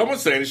Maxie.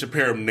 Someone's saying they should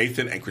pair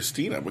Nathan and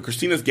Christina, but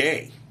Christina's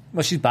gay.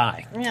 Well, she's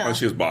bi. Yeah. Well,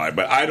 she is bi,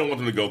 but I don't want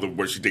them to go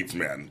where she dates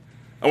men.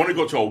 I want to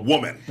go to a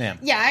woman.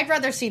 Yeah, I'd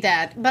rather see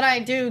that. But I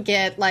do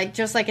get, like,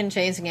 just like in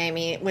Chasing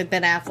Amy with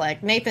Ben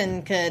Affleck,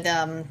 Nathan could,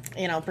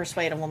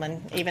 persuade a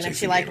woman, even if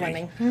she liked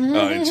women.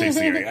 In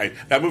Chasing Amy.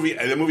 That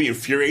movie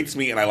infuriates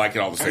me, and I like it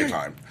all at the same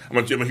time. I'm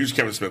a huge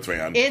Kevin Smith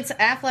fan. It's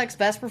Affleck's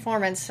best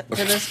performance to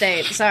this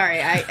date. Sorry.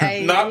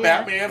 Not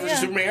Batman versus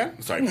Superman?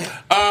 Sorry.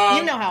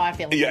 You know how I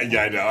feel. Yeah,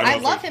 I know. I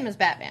love him as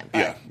Batman.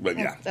 But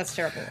that's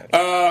terrible.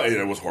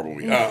 It was a horrible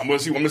movie. I'm going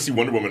to see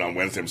Wonder Woman on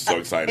Wednesday. I'm so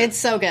excited. It's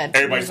so good.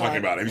 Everybody's talking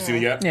about it. Have you seen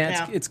it yet?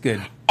 Yeah, it's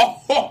good.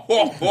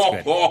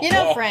 You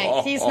know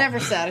Frank, he's never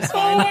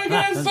satisfied. Oh my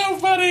God, it's so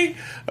funny.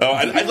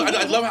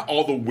 I love how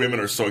all the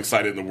women are so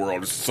excited in the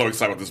world, just so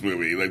excited about this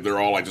movie. Like they're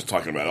all like just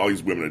talking about it. All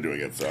these women are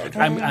doing it. So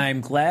I'm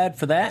glad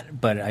for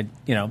that, but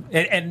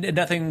and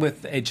nothing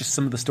with just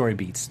some of the story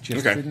beats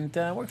just didn't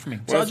work for me.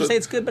 So I'll just say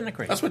it's good, but not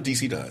great. That's what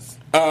DC does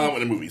in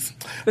the movies.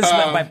 This is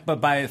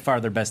by far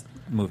their best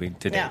movie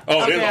to date. Yeah.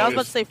 Okay, I was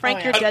about to say,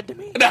 Frank, you're dead to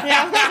me.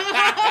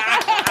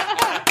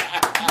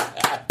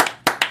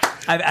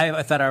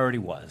 I thought I already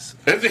was.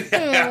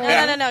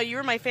 No, you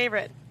were my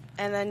favorite,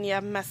 and then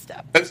you messed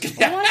up.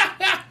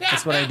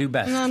 That's what I do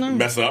best.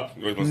 Mess up?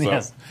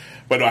 Yes.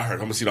 But no, I heard. I'm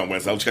going to see it on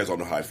Wednesday. I'll let you guys all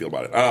know how I feel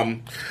about it.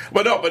 I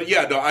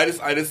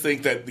just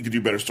think that you could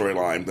do better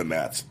storyline than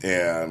that,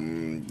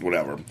 and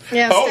whatever.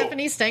 Yeah,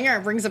 Stephanie Stenger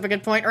brings up a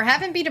good point. Or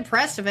have him be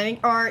depressed of any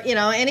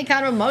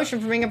kind of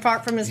emotion from being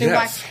apart from his new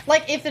wife.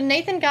 Like, if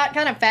Nathan got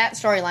kind of fat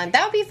storyline,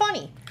 that would be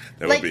funny.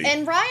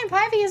 And Ryan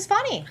Pivey is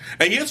funny.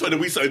 And yes, in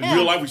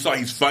real life, we saw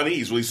he's funny.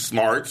 He's really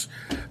smart.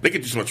 They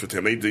could do so much with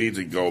him. They need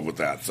to go with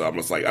that. So I'm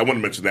just like, I want to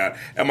mention that.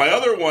 And my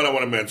other one I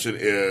want to mention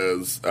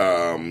is, we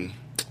can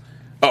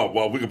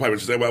probably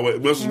mention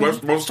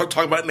that. We'll start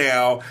talking about it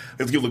now.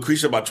 Let's give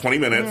Lucretia about 20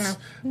 minutes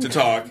to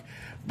talk.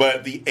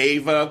 But the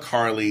Ava,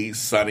 Carly,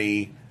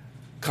 Sonny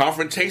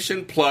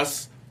confrontation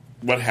plus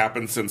what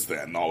happened since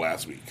then, all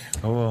last week.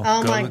 Oh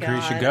my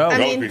Lucretia, God. go.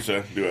 Go,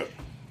 Lucretia. Do it.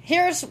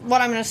 Here's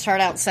what I'm going to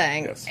start out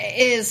saying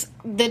is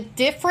the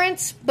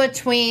difference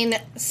between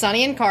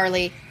Sonny and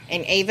Carly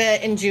and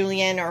Ava and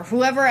Julian or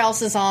whoever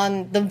else is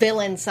on the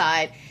villain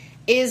side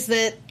is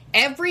that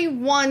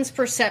everyone's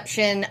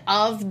perception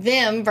of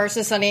them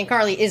versus Sonny and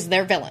Carly is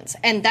their villains.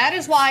 And that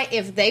is why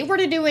if they were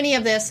to do any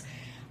of this,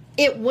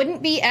 it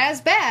wouldn't be as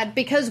bad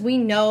because we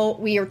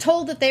are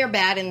told that they are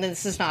bad and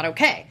this is not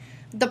okay.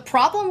 The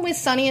problem with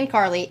Sonny and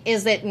Carly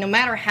is that no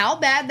matter how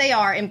bad they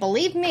are, and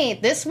believe me,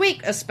 this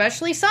week,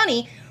 especially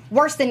Sonny,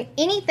 worse than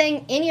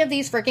anything any of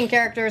these freaking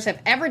characters have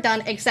ever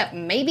done, except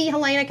maybe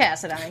Helena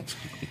Cassadine.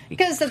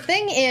 Because the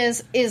thing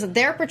is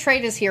they're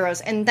portrayed as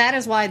heroes, and that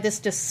is why this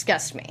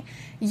disgusts me.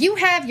 You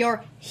have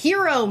your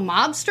hero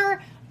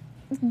mobster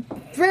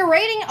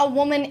berating a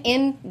woman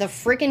in the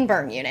freaking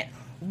burn unit.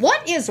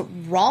 What is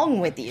wrong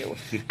with you?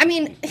 I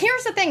mean,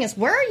 here's the thing is,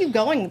 where are you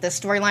going with this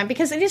storyline?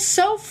 Because it is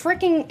so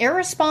freaking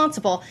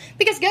irresponsible.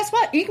 Because guess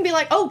what? You can be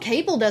like, oh,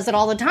 Cable does it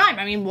all the time.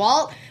 I mean,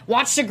 Walt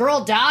watched a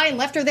girl die and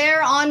left her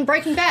there on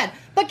Breaking Bad.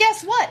 But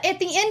guess what? At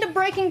the end of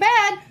Breaking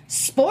Bad,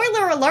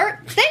 spoiler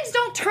alert, things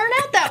don't turn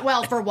out that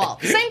well for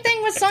Walt. Same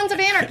thing with Sons of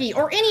Anarchy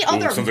or any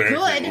other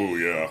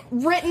good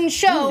written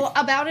show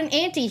about an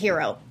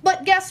anti-hero.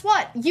 But guess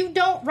what? You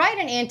don't write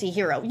an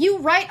anti-hero. You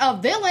write a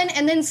villain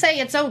and then say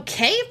it's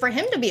okay for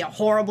him to be a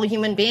horrible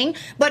human being.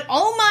 But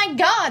oh my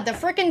God, the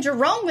frickin'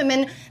 Jerome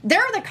women,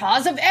 they're the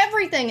cause of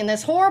everything in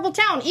this horrible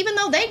town, even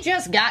though they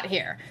just got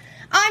here.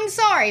 I'm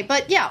sorry,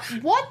 but yeah,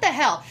 what the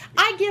hell?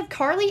 I give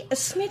Carly a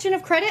smidgen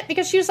of credit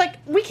because she was like,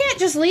 we can't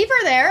just leave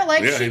her there.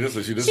 Like, she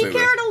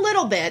cared a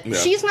little bit. Yeah.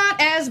 She's not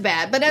as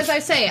bad. But as I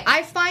say,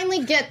 I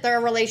finally get their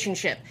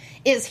relationship.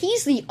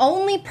 He's the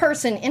only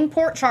person in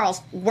Port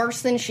Charles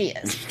worse than she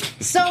is.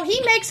 So he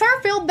makes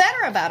her feel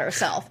better about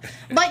herself.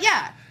 But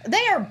yeah,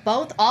 they are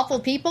both awful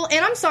people.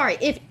 And I'm sorry,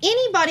 if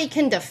anybody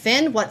can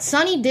defend what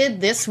Sonny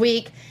did this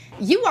week,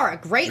 you are a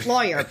great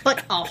lawyer,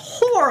 but a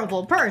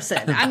horrible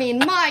person. I mean,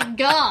 my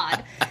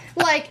God.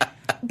 Like,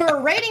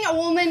 berating a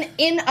woman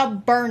in a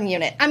burn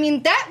unit. I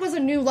mean, that was a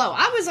new low.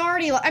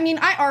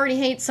 I already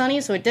hate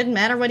Sonny, so it didn't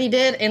matter what he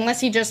did. Unless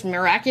he just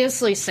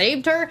miraculously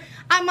saved her,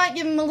 I might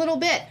give him a little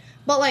bit.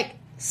 But, like,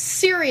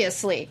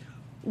 seriously,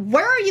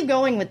 where are you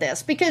going with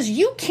this? Because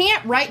you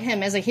can't write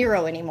him as a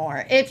hero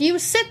anymore. If you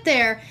sit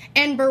there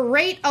and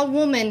berate a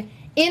woman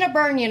in a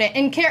burn unit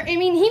and care. I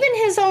mean, even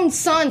his own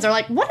sons are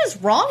like, what is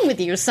wrong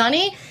with you,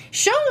 Sonny?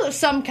 Show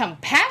some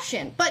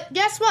compassion. But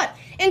guess what?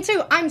 And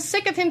two, I'm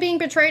sick of him being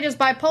portrayed as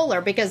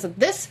bipolar because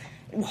this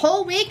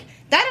whole week,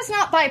 that is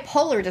not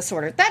bipolar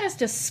disorder. That is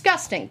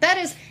disgusting. That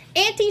is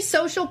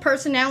antisocial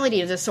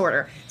personality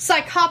disorder.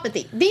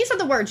 Psychopathy. These are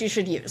the words you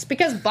should use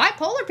because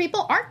bipolar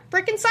people aren't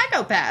freaking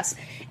psychopaths.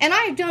 And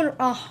I've done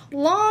a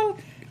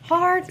long,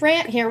 hard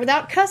rant here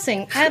without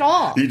cussing at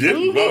all. You did?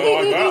 Okay.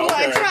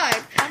 I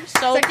tried. I'm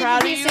so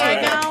proud of you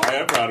right now. I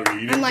am proud of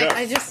you. I'm like,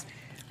 I just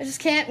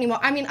can't anymore.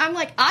 I mean, I'm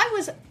like, I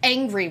was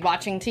angry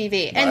watching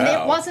TV, and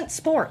it wasn't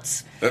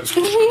sports. If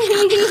I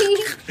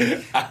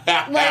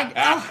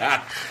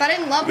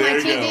didn't love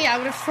my TV, I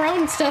would have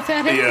thrown stuff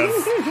at it. Yes.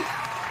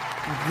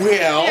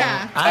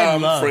 Well, I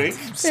love Frank.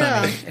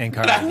 Sonny and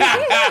Carly.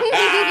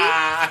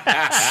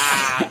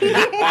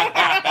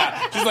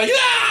 She's like,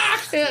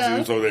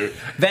 yeah. So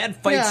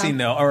that fight scene,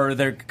 though, or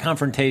their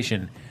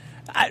confrontation.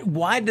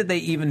 Why did they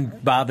even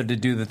bother to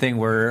do the thing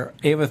where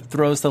Ava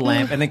throws the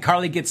lamp and then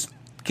Carly gets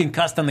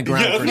concussed on the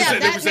ground? That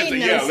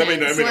made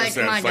no sense.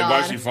 Like,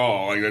 why'd she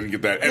fall? I didn't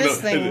get that.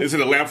 And is it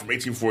a lamp from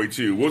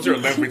 1842? Was there a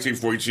lamp from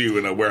 1842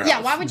 in a warehouse?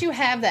 Yeah, why would you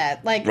have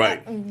that? Like,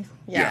 right.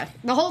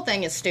 The whole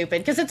thing is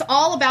stupid because it's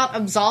all about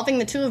absolving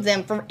the two of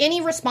them from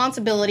any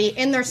responsibility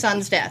in their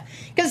son's death.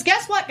 Because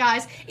guess what,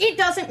 guys? It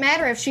doesn't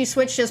matter if she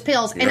switched his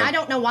pills, and I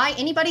don't know why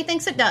anybody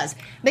thinks it does.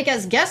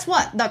 Because guess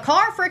what? The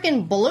car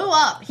freaking blew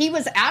up. He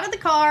was out of the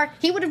car.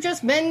 He would have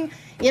just been,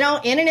 in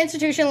an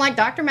institution like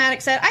Dr.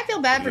 Maddox said. I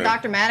feel bad for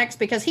Dr. Maddox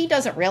because he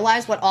doesn't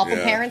realize what awful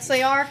parents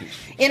they are.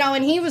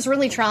 And he was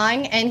really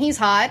trying, and he's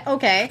hot.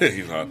 Okay.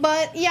 He's hot.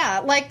 But,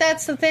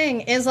 that's the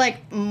thing, is,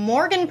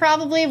 Morgan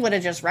probably would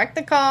have just wrecked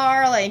the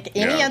car like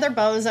any other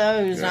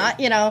bozo who's not,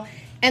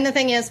 And the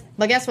thing is,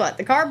 but guess what?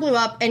 The car blew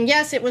up, and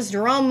yes, it was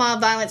Jerome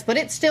mob violence, but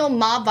it's still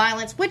mob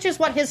violence, which is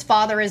what his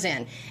father is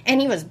in.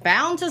 And it was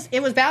bound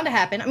to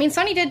happen. I mean,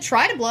 Sonny did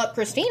try to blow up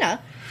Christina.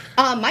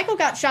 Michael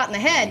got shot in the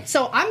head.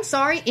 So I'm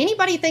sorry,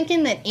 anybody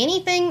thinking that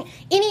any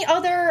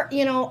other,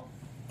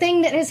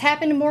 thing that has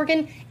happened to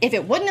Morgan, if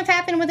it wouldn't have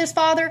happened with his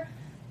father,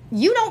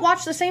 you don't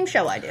watch the same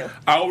show I do.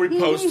 I'll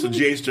repost to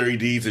Jay's Dirty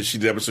Deeds that she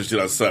did episode she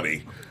did on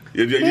Sunny.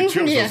 There was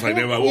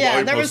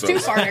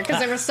 2-parter because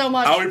there was so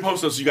much. I'll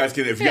repost those so you guys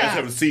can, if you guys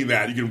haven't seen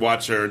that, you can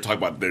watch her talk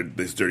about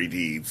these dirty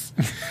deeds.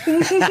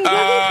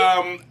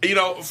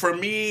 For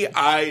me,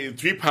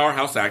 3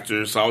 powerhouse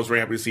actors, so I was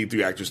very happy to see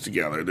 3 actors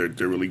together.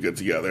 They're really good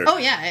together. Oh,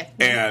 yeah.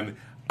 And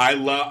I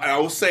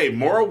will say,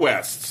 Maura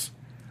West,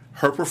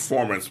 her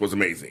performance was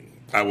amazing.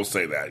 I will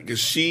say that. Because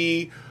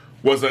she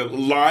was a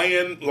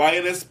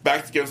lioness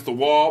backed against the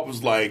wall. It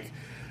was like,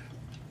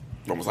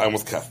 I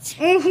almost cussed.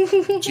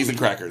 Cheese and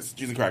crackers.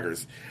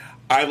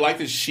 I like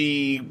that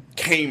she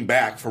came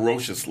back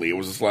ferociously. It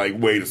was just like,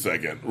 wait a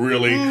second,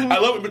 really? I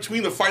love it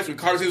between the fights with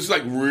Carter. It's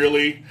like,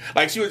 really?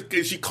 Like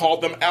she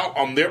called them out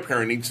on their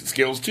parenting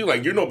skills too.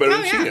 Like, you're no better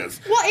than she is.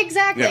 Well,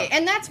 exactly,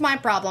 and that's my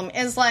problem.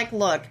 Is like,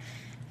 look,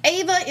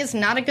 Ava is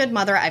not a good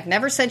mother. I've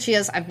never said she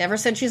is. I've never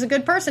said she's a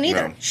good person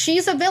either. No.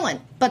 She's a villain,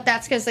 but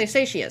that's because they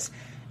say she is.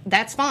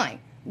 That's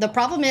fine. The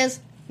problem is,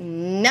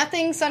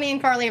 nothing Sonny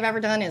and Carly have ever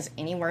done is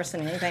any worse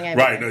than anything I've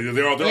ever done. No,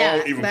 they're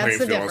all even playing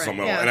field on some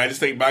level. And I just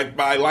think,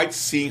 I like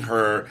seeing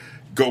her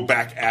go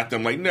back at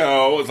them. Like,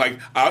 no, it's like,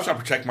 I was trying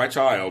to protect my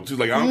child. She's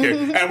like, I don't care.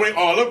 And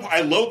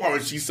I love the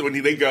part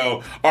when they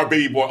go, our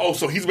baby boy,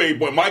 so he's a baby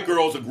boy. My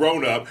girl's a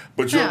grown up,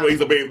 but he's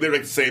a baby. They're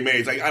like the same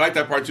age. Like, I like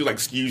that part too, like,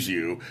 excuse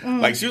you.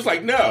 Like, she was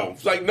like, no.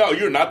 She's like, no,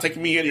 you're not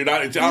taking me in. You're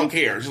not, I don't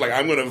care. She's like,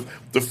 I'm going to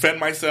defend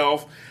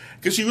myself.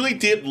 Because she really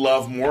did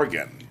love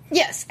Morgan.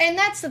 Yes, and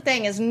that's the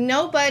thing, is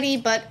nobody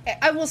but,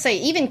 I will say,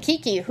 even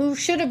Kiki, who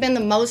should have been the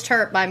most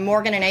hurt by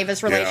Morgan and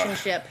Ava's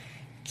relationship,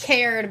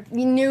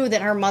 knew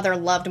that her mother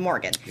loved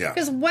Morgan.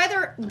 Because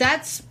whether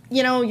that's,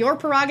 your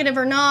prerogative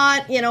or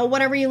not,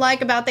 whatever you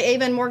like about the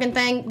Ava and Morgan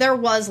thing, there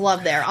was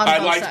love there on both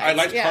sides. I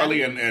liked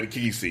Carly and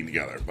Kiki's scene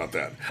together about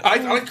that. I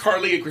liked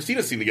Carly and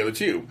Christina's scene together,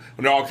 too,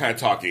 when they're all kind of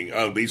talking,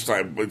 each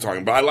time we're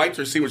talking. But I liked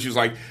her scene when she was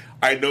like,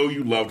 I know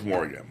you loved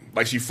Morgan.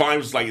 Like, she finally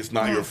was like, it's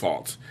not your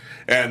fault.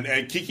 And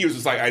Kiki was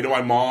just like, I know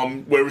my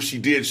mom, whatever she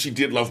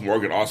did love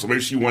Morgan also.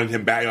 Maybe she wanted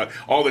him back,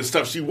 all this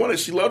stuff. She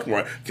loved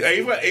Morgan.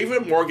 Ava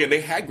and Morgan,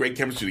 they had great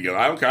chemistry together.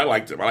 I don't care. I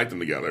liked them. I liked them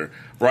together.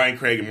 Brian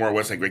Craig and Maura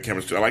West had great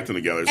chemistry. I liked them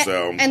together.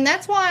 And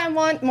that's why I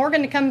want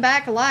Morgan to come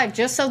back alive,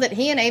 just so that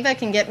he and Ava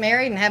can get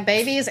married and have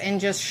babies and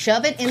just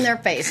shove it in their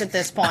face at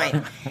this point.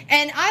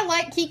 And I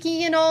like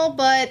Kiki and all,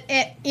 but,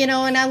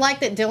 and I like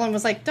that Dylan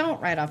was like,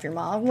 don't write off your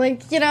mom.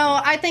 Like,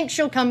 I think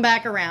she'll come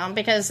back around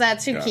because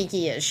that's who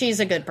Kiki is. She's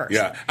a good person.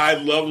 Yeah. I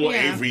love little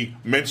Avery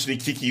mentioning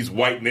Kiki's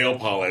white nail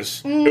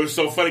polish. It was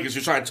so funny because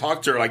you're trying to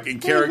talk to her like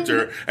in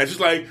character, and she's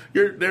like,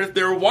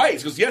 they're white.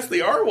 She goes, yes, they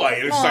are white.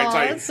 And it's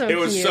that's so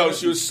cute.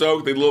 She was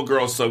so, the little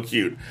girl's so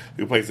cute.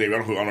 Who plays Avery? I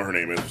don't know her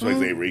name is. She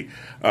plays Avery.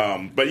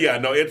 But yeah,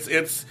 no, it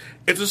was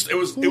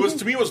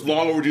to me, it was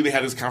long overdue. They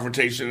had this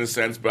confrontation in a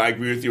sense, but I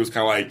agree with you. It was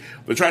kind of like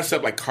they're trying to set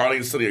up like Carly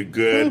and Sonny are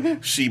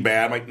good, she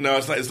bad. I'm like, no,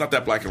 it's not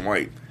that black and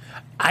white.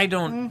 I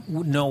don't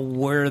know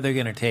where they're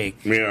going to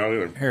take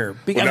her.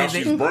 Well, now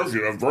she's a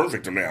burn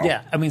victim now.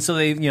 Yeah, I mean, so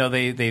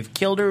they've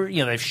killed her.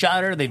 They've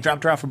shot her. They've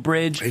dropped her off a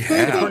bridge. They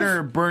put her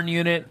in a burn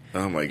unit.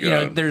 Oh my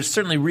god! There's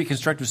certainly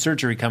reconstructive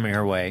surgery coming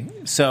her way.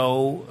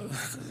 So,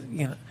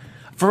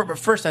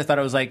 first I thought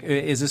it was like,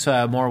 is this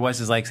Maura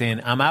West is like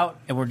saying, I'm out,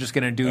 and we're just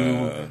going to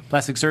do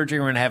plastic surgery.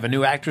 We're going to have a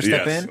new actor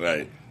step in.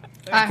 Right.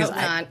 I hope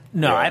not.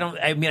 No, I don't.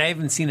 I mean, I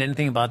haven't seen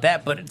anything about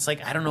that, but it's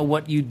like, I don't know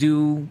what you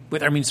do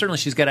with. I mean, certainly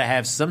she's got to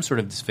have some sort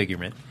of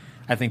disfigurement,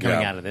 I think,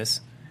 coming out of this.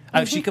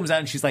 She comes out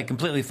and she's like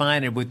completely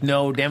fine and with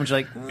no damage.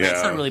 Like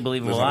that's not really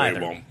believable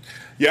either.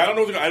 Yeah, I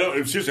don't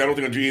know. Seriously, I don't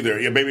think I'm going to do either.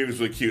 Yeah, maybe it was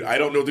really cute. I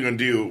don't know what they're going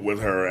to do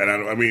with her,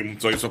 and I mean,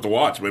 so I just have to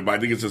watch. But I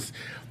think it's just.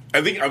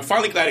 I think I'm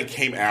finally glad it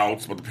came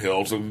out with the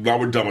pill, so now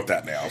we're done with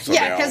that now. So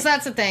yeah, because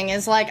that's the thing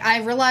is like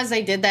I realize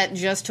they did that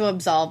just to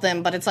absolve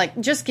them, but it's like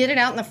just get it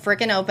out in the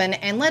frickin' open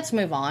and let's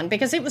move on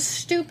because it was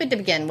stupid to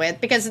begin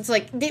with. Because it's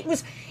like it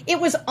was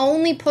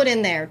only put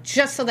in there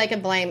just so they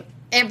could blame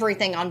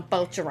everything on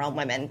both Jerome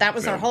women. That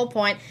was their whole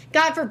point.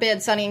 God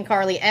forbid Sonny and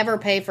Carly ever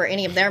pay for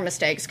any of their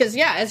mistakes. Because,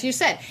 yeah, as you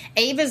said,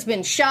 Ava's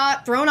been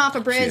shot, thrown off a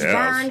bridge,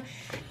 burned.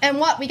 And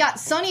what? We got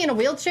Sonny in a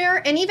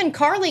wheelchair, and even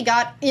Carly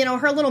got,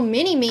 her little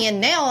mini-me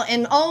and nail,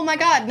 and oh my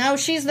God, no,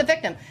 she's the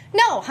victim.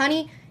 No,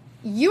 honey,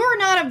 you're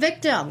not a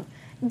victim.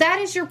 That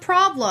is your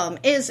problem,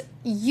 is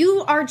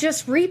you are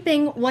just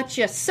reaping what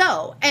you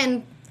sow.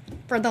 And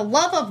for the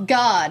love of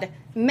God,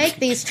 make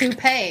these two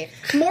pay.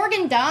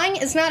 Morgan dying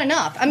is not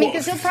enough. I mean,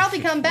 because he'll probably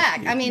come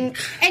back. I mean,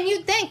 and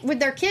you'd think with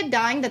their kid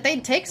dying that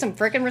they'd take some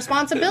freaking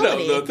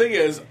responsibility. No, the thing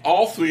is,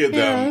 all three of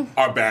them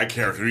are bad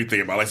characters. You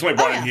think about it. Like somebody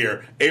brought in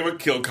here, Ava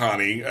killed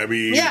Connie. I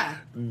mean,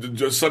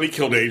 Sonny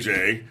killed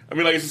AJ. I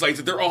mean, like it's just like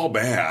they're all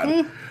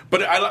bad.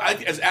 But I,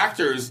 as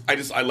actors,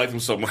 I like them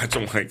so much.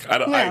 I'm like,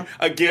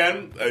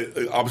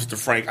 opposite to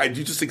Frank, I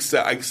do just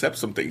accept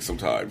some things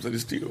sometimes. I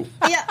just do.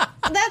 Yeah,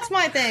 that's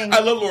my thing. I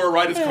love Laura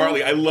Wright as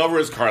Carly. I love her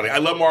as Carly. I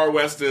love Maura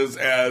West as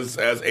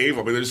Ava.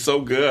 I mean, they're so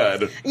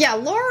good. Yeah,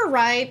 Laura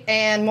Wright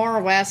and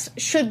Maura West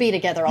should be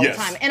together all the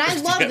time, and I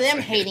love them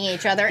hating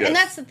each other. And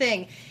that's the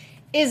thing,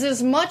 is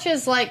as much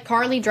as like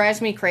Carly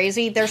drives me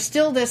crazy, there's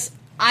still this.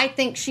 I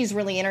think she's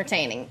really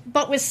entertaining,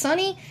 but with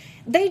Sonny.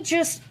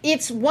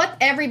 It's what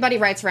everybody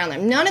writes around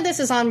them. None of this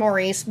is on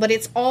Maurice, but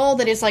it's all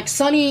that is like,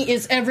 Sonny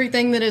is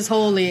everything that is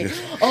holy.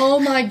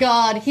 Oh my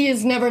God, he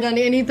has never done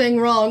anything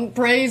wrong.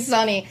 Praise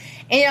Sonny.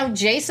 And,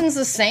 Jason's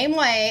the same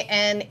way,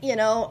 and,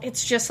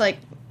 it's just like,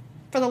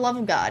 for the love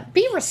of God,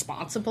 be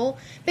responsible.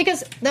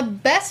 Because the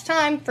best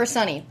time for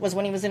Sonny was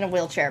when he was in a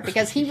wheelchair,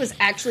 because he was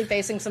actually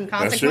facing some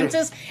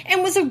consequences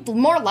and was a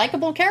more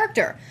likable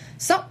character.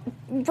 So,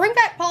 bring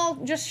back Paul,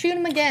 just shoot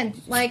him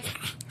again. Like,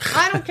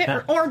 I don't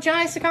care. Or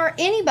Johnny Sakara,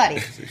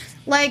 anybody.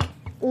 Like,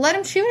 let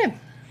him shoot him.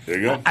 There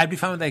you go. I'd be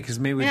fine with that because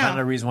maybe we found out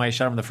a reason why he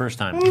shot him the first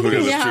time.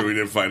 That's true. We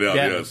didn't find out,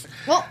 yes.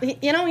 Well,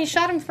 he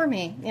shot him for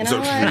me. So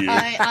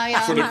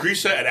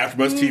Lucretia at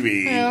AfterBuzz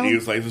TV, he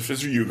was like, this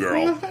is for you,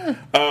 girl.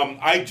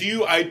 I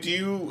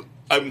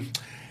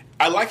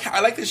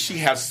like that she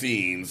has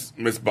scenes,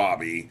 Miss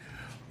Bobby.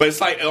 But it's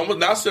like, almost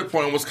now to the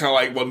point, almost kind of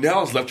like, well,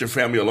 Nell's left your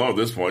family alone at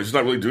this point. She's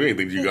not really doing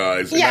anything to you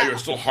guys. And now you're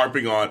still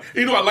harping on.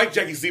 I like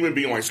Jackie Seaman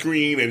being on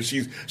screen, and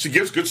she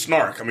gives good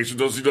snark. I mean, she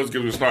does give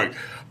good snark.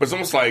 But it's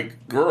almost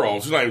like, girl,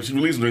 she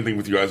really isn't doing anything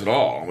with you guys at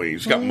all. I mean,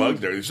 she got mugged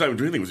there. She's not even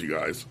doing anything with you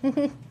guys.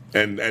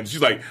 And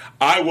she's like,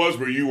 I was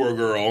where you were,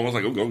 girl. And I was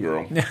like, oh, go,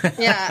 girl.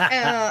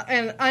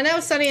 And I know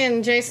Sonny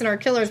and Jason are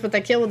killers, but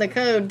they kill with a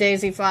code,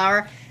 Daisy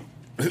Flower.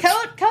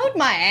 Code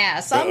my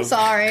ass. I'm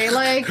sorry.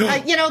 Like,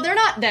 they're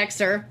not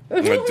Dexter.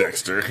 Not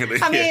Dexter.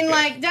 I mean,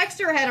 like,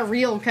 Dexter had a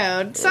real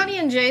code. Sonny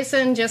and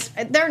Jason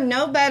they're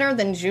no better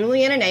than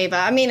Julian and Ava.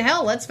 I mean,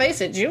 hell, let's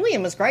face it.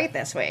 Julian was great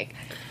this week.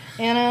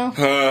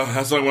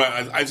 That's like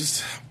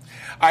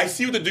I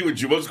see what they're doing with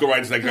Julian. Let's go right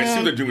into that. I see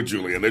what they're doing with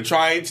Julian. They're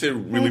trying to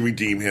really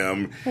redeem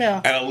him.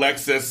 Yeah. And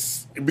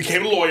Alexis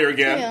became a lawyer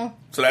again. Yeah.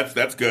 So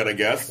that's good, I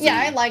guess. Yeah,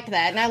 I liked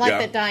that. And I like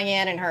that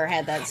Diane and her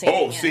had that scene.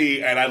 Oh,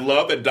 see, and I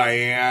love that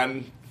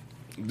Diane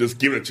just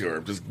giving it to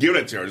her.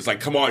 Just like,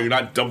 come on, you're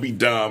not dumb,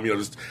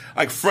 just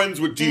like friends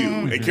would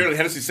do. And Carolyn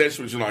Hennessy said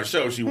she was on our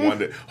show. She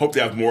wanted to hope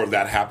to have more of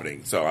that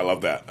happening. So I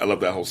love that. I love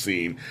that whole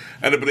scene.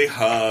 And but they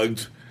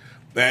hugged.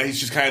 And he's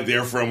just kind of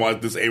there for him while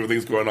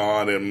everything's going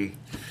on. And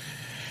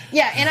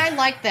yeah, and I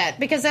like that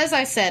because, as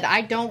I said,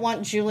 I don't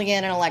want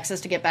Julian and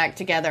Alexis to get back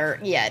together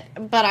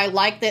yet. But I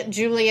like that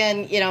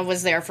Julian,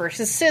 was there for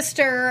his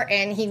sister,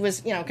 and he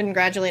was,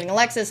 congratulating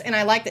Alexis. And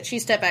I like that she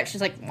stepped back.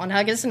 She's like, one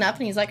hug is enough.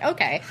 And he's like,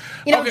 okay.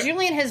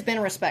 Julian has been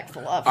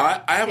respectful of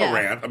her. I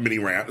have a mini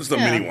rant. This is a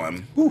mini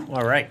one. Ooh,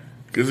 all right.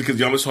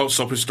 Because I'm a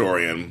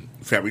self-historian,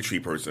 family tree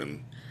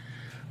person.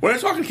 When I'm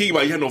talking to Kiki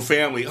about you have no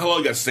family, hello,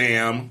 you got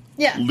Sam,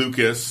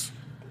 Lucas,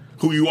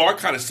 who you are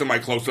kind of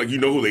semi-close to, like, you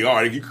know who they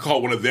are. You could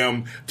call one of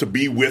them to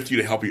be with you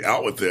to help you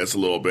out with this a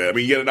little bit. I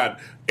mean, they're not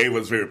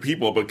Ava's favorite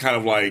people, but kind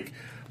of like,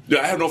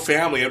 I have no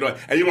family.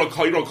 And you don't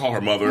call her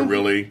mother,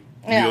 really.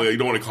 Yeah. You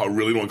don't want to call her,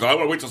 really. You don't want to call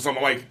her. I want to wait till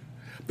someone, like,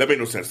 that made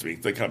no sense to me.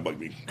 They kind of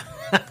bugged me.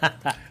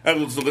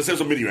 And so this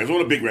is a mini rant. It's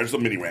not a big rant. It's a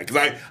mini rant.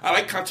 Because I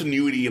like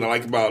continuity and I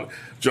like about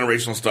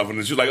generational stuff. And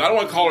it's just like, I don't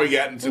want to call her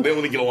yet. And so they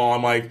want to get along.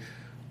 I'm like,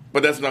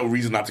 but that's no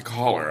reason not to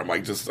call her. I'm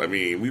like,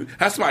 we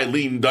have some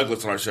Eileen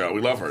Douglas on our show. We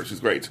love her. She's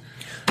great.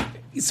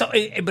 So,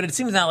 but it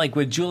seems now like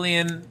with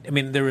Julian, I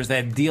mean, there was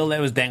that deal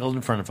that was dangled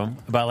in front of him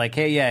about like,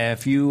 hey,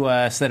 if you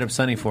set up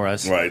Sonny for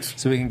us, right,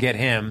 so we can get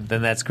him,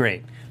 then that's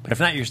great. But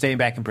if not, you're staying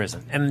back in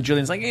prison. And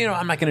Julian's like,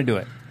 I'm not going to do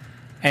it.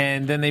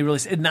 And then they really,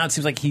 now it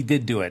seems like he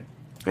did do it.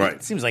 Right.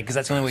 It seems like, because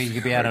that's the only way he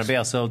could be out on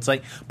bail. So it's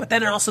like, but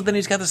then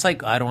he's got this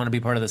like, I don't want to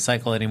be part of the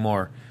cycle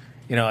anymore.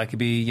 I could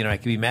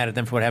be mad at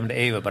them for what happened to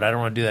Ava, but I don't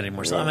want to do that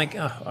anymore. So I'm like,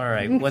 oh, all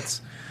right,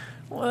 what's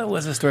the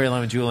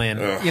storyline with Julian?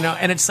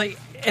 And it's like,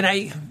 and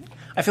I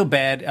feel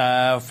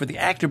bad for the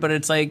actor, but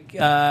it's like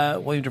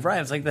William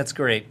DeVry. It's like that's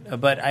great,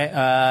 but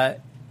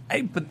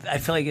I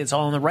feel like it's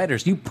all on the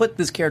writers. You put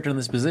this character in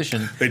this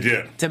position. They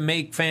did. To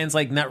make fans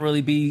not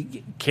really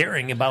be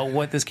caring about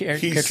what this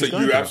character's going through.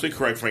 You're absolutely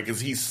correct, Frank,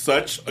 because he's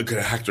such a good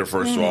actor,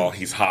 first of all.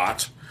 He's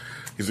hot.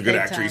 He's a good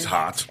actor. Time. He's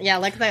hot. Yeah,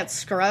 like that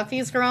scruff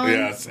he's growing.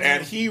 Yes,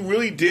 and he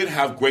really did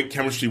have great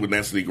chemistry with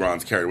Nancy Lee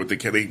Grant's character. With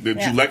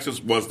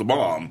Lexus was the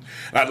mom.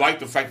 And I like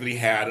the fact that he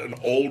had an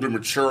older,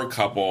 mature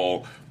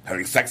couple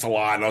having sex a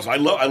lot. And I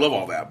love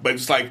all that. But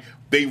it's like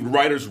the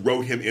writers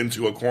wrote him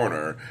into a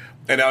corner.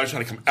 And now he's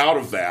trying to come out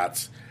of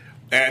that,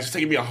 and it's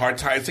taking me a hard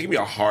time. It's taking me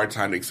a hard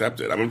time to accept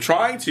it. I'm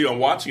trying to. I'm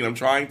watching it. I'm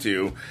trying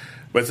to,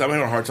 but I'm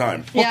having a hard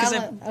time.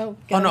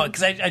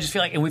 Because I just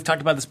feel like, and we've talked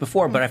about this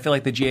before, but I feel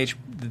like the GH,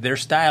 their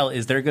style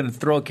is they're going to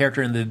throw a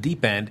character into the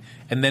deep end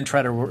and then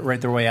try to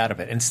write their way out of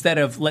it instead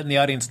of letting the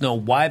audience know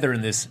why they're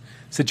in this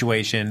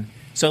situation.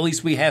 So at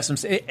least we have some.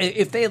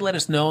 If they had let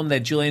us know that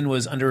Julian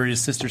was under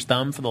his sister's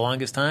thumb for the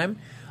longest time,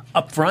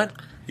 up front.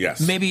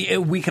 Yes. Maybe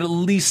we could at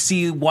least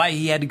see why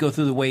he had to go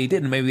through the way he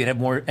did, and maybe we'd have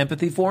more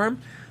empathy for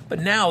him. But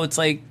now it's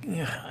like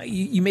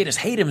you made us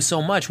hate him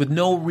so much with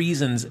no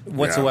reasons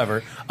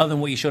whatsoever other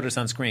than what you showed us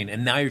on screen.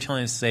 And now you're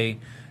telling us to say,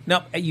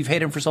 nope, you've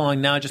hated him for so long,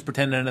 now just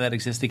pretend none of that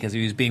existed because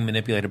he was being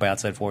manipulated by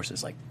outside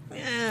forces. Like,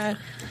 Yeah,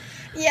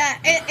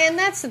 and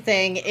that's the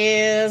thing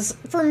is,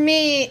 for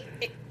me,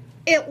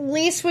 at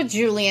least with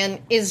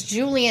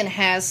Julian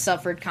has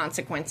suffered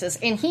consequences,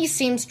 and he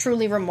seems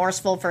truly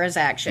remorseful for his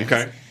actions.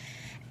 Okay.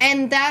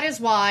 And that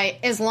is why,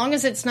 as long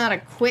as it's not a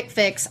quick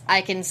fix,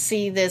 I can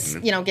see this,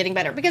 getting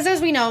better. Because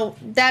as we know,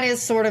 that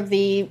is sort of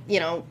the,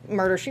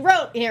 murder she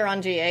wrote here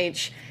on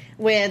GH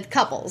with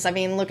couples. I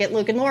mean, look at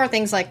Luke and Laura,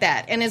 things like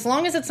that. And as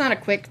long as it's not a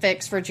quick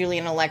fix for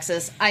Julian and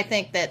Alexis, I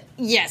think that,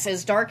 yes,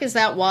 as dark as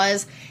that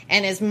was,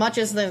 and as much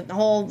as the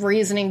whole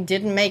reasoning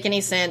didn't make any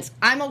sense,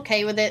 I'm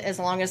okay with it as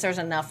long as there's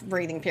enough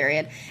breathing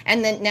period.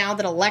 And then now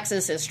that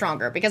Alexis is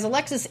stronger, because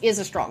Alexis is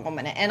a strong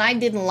woman, and I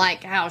didn't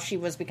like how she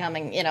was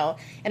becoming,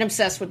 and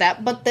obsessed with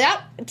that. But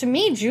that, to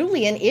me,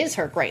 Julian is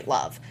her great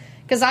love.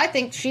 Because I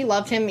think she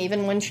loved him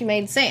even when she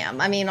made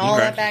Sam. I mean, all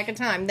that back in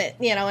time,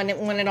 that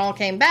and when it all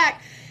came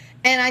back.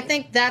 And I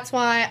think that's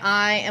why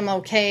I am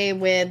okay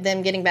with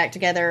them getting back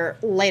together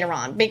later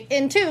on.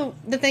 And two,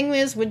 the thing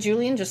is with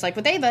Julian, just like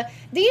with Ava,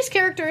 these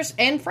characters,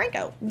 and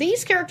Franco,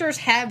 these characters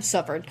have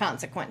suffered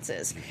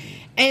consequences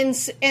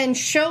and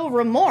show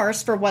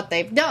remorse for what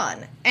they've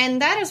done.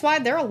 And that is why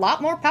they're a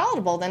lot more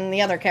palatable than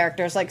the other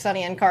characters like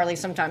Sonny and Carly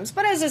sometimes.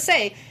 But as I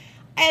say,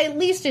 I at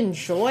least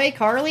enjoy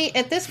Carly.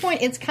 At this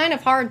point, it's kind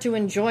of hard to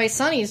enjoy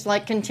Sonny's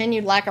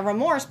continued lack of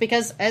remorse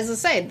because, as I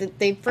say,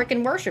 they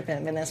freaking worship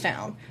him in this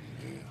town.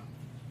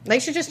 They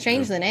should just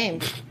change the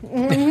name.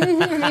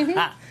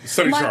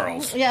 Sonny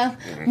Charles. Yeah.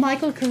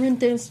 Michael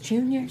Corinthos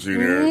Jr.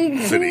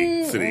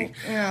 City.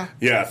 Yeah.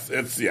 Yes,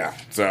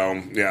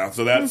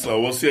 So that's,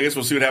 we'll see. I guess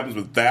we'll see what happens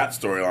with that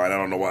storyline. I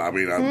don't know what,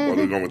 what are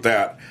we going with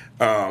that?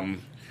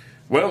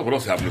 What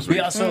else happened this week?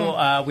 We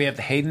also, we have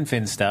the Hayden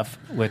Finn stuff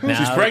with now.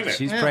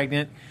 She's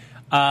pregnant.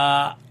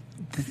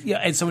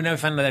 And so we now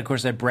found out, of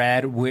course, that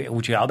Brad,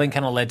 which all been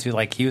kind of led to,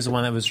 he was the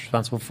one that was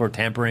responsible for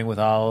tampering with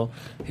all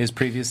his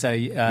previous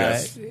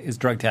his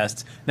drug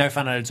tests. Now we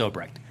found out it's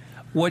Obrecht.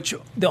 Which,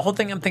 the whole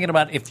thing I'm thinking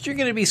about, if you're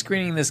going to be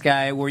screening this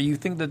guy where you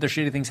think that there's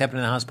shitty things happening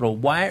in the hospital,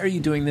 why are you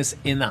doing this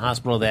in the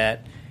hospital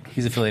that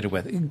he's affiliated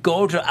with?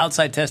 Go to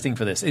outside testing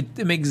for this.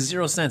 It makes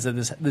zero sense that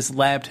this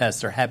lab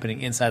tests are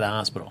happening inside the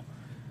hospital.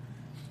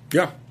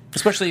 Yeah.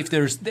 Especially if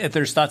there's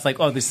thoughts like,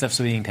 this stuff's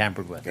being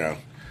tampered with. Yeah.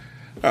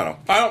 I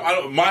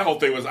don't. My whole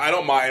thing was I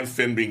don't mind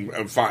Finn being.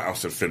 I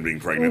said Finn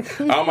being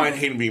pregnant. I don't mind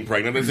Hayden being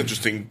pregnant. It's an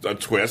interesting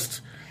twist.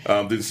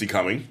 Didn't see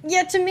coming.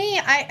 Yeah, to me,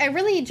 I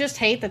really just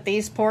hate that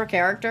these poor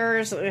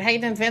characters,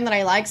 Hayden and Finn, that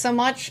I like so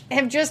much,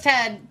 have just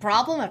had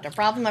problem after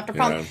problem after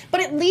problem. Yeah.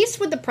 But at least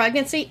with the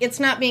pregnancy, it's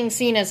not being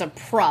seen as a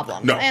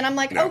problem. No. And I'm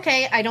like,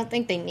 okay, I don't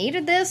think they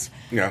needed this.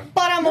 Yeah.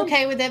 But I'm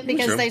okay with it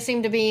because they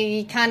seem to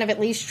be kind of at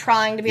least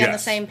trying to be on the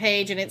same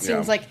page, and it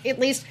seems like at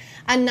least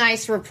a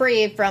nice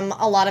reprieve from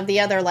a lot of the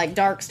other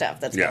dark stuff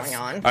that's going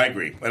on. I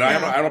agree, and I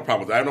have no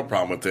problem with it. I have no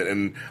problem with it,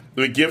 and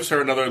it gives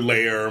her another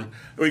layer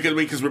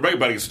because Rebecca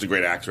Budig is such a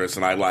great actress,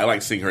 and I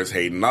like seeing her as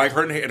Hayden. I like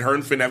her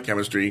and Finn have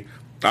chemistry.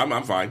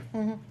 I'm fine.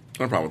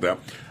 No problem with that.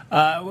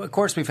 Of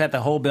course, we've had the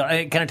whole bill.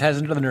 It kind of ties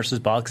into the nurse's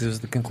ball because it was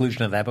the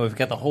conclusion of that, but we've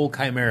got the whole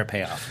Chimera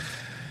payoff.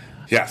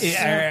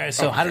 Yes.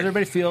 So how does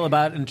everybody feel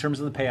about in terms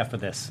of the payoff for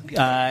this?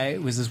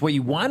 Was this what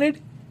you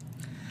wanted?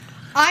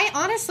 I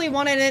honestly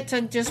wanted it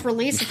to just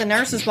release at the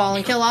nurse's ball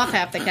and kill off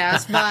half the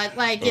cast, but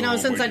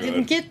since I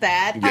didn't get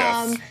that,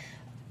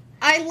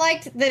 I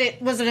liked that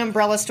it was an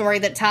umbrella story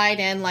that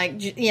tied in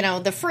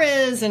the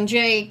Frizz and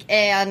Jake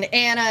and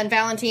Anna and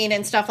Valentine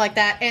and stuff like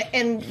that.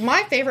 And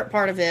my favorite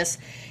part of this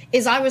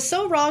is I was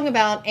so wrong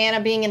about Anna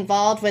being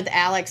involved with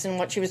Alex and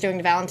what she was doing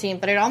to Valentine,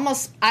 but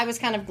I was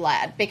kind of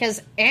glad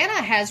because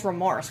Anna has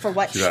remorse for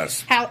what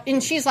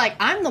and she's like,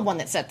 I'm the one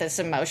that set this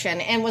in motion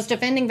and was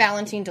defending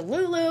Valentine to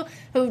Lulu,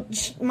 who,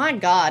 my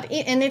God,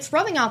 and it's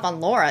rubbing off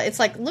on Laura. It's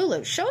like,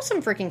 Lulu, show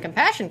some freaking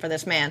compassion for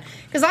this man,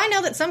 because I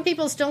know that some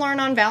people still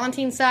aren't on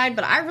Valentine's side,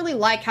 but I really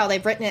like how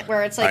they've written it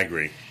where it's like, I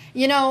agree.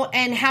 You know,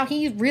 and how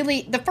he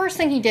really, the first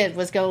thing he did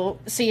was go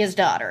see his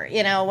daughter,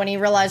 you know, when he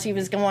realized he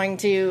was going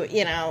to,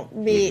 you know,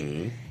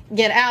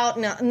 get out,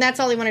 and that's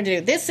all he wanted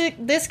to do.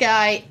 This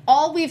guy,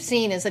 all we've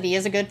seen is that he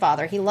is a good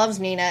father. He loves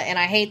Nina, and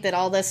I hate that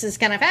all this is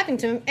kind of happening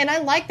to him, and I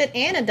like that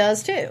Anna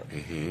does, too.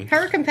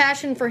 Her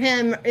compassion for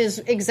him is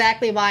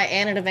exactly why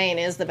Anna Devane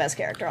is the best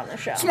character on the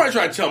show. Somebody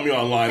tried to tell me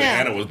online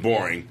that Anna was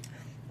boring.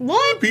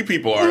 What?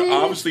 People are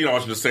obviously not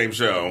watching the same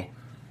show.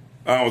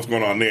 I don't know what's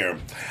going on there.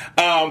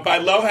 But I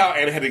love how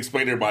Anna had to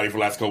explain to everybody for the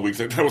last couple of weeks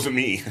that wasn't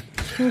me.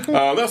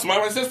 That's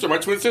my sister, my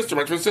twin sister.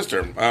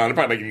 They're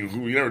probably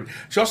making you.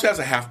 She also has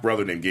a half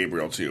brother named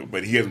Gabriel too,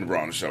 but he hasn't been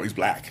brought on the show. He's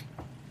black.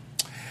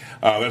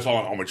 That's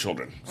all my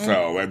children.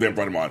 So they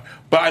brought him on.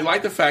 But I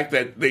like the fact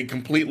that they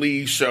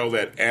completely show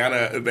that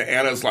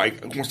Anna's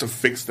like wants to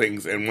fix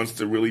things and wants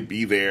to really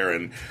be there.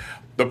 And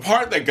the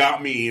part that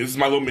got me, this is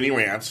my little mini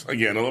rant.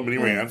 Again, a little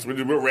mini rant.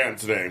 We're rant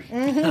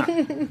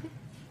today.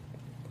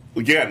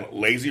 Again,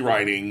 lazy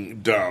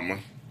writing, dumb.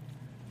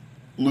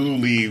 Lulu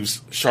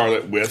leaves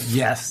Charlotte with.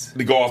 Yes.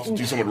 They go off to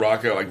do something with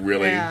Rocco, like,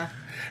 really? Yeah.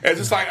 And it's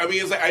just like, I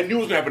mean, it's like, I knew it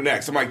was going to happen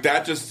next. I'm like,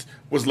 that just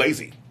was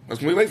lazy.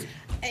 That's really lazy.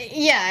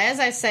 Yeah,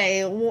 as I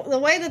say, the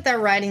way that they're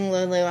writing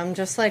Lulu, I'm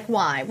just like,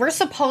 why? We're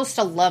supposed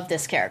to love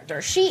this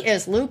character. She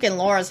is Luke and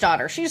Laura's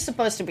daughter. She's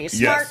supposed to be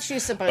smart. Yes.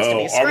 She's supposed to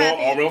be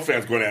scrappy. All real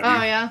fans going at me.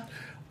 Oh, yeah?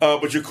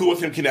 But you're cool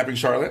with him kidnapping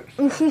Charlotte?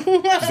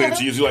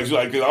 She's like,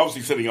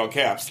 obviously sitting all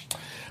caps.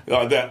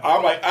 That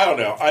I'm like, I don't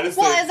know. As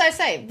I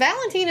say,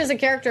 Valentine is a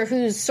character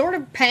who's sort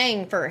of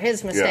paying for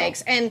his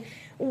mistakes, and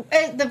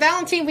the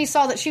Valentine we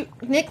saw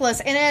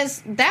Nicholas,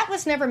 and that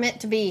was never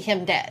meant to be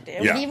him dead.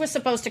 Yeah. He was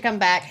supposed to come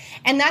back,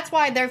 and that's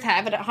why they're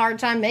having a hard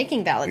time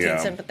making Valentine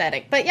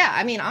sympathetic. But yeah,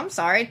 I mean, I'm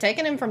sorry,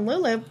 taking him from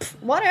Lulu,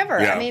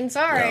 whatever. Yeah. I mean,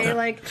 sorry,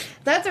 like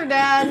that's her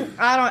dad.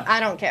 I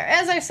don't care.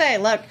 As I say,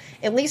 look,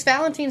 at least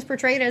Valentine's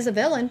portrayed as a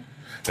villain.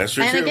 That's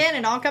true. And again,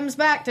 it all comes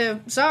back to,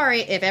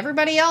 sorry, if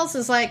everybody else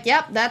is like,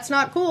 yep, that's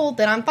not cool,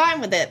 then I'm fine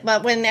with it.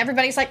 But when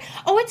everybody's like,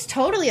 oh, it's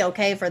totally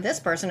okay for this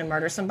person to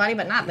murder somebody,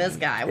 but not this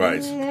guy.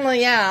 Right.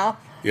 Yeah.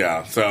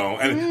 Yeah, so,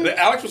 and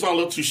Alex was on a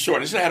little too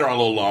short. I should have had her on a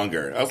little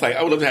longer. I was like,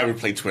 I would love to have her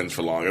play twins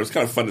for longer. It was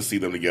kind of fun to see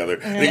them together.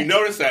 And you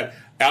notice that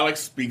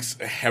Alex speaks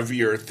a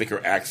heavier,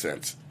 thicker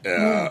accent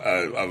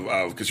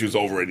because she was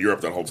over in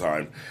Europe that whole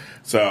time.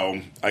 So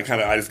I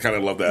just kind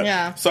of love that.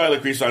 Yeah. Sorry,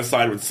 Lucretia, I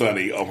sided with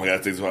Sonny. Oh my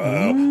God, things.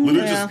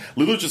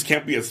 Lulu just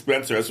can't be a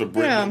Spencer. That's what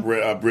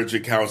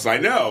Bridget counts. I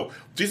know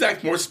she's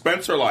acting more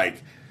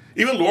Spencer-like.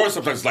 Even Laura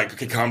sometimes is like,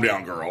 okay, calm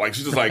down, girl. Like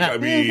she's just like, I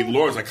mean,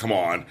 Laura's like, come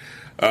on.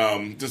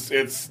 I was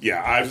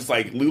just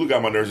like, Lulu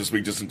got my nerves this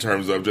week just in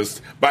terms of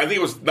just, but I think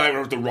it was not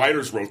even the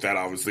writers wrote that.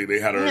 Obviously, they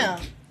had her. Yeah.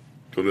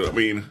 I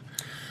mean.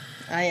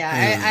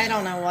 I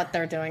don't know what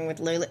they're doing with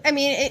Lulu. I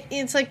mean,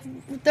 it's like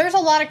there's a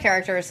lot of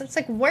characters. It's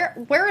like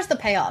where is the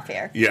payoff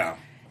here? Yeah.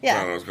 Yeah. I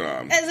don't know what's going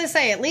on. As I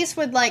say, at least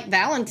with like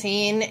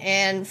Valentine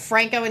and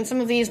Franco and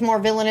some of these more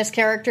villainous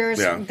characters,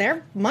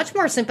 they're much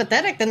more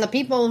sympathetic than the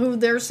people who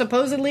they're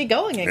supposedly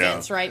going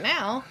against right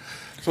now.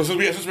 So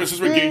since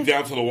we're getting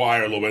down to the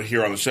wire a little bit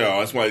here on the show,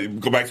 that's why I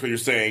go back to what you're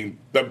saying.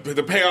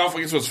 The payoff, I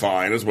guess, was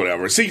fine. It's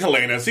whatever. Seeing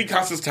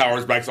Constance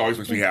Towers back always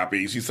makes me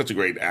happy. She's such a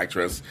great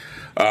actress.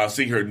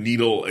 Seeing her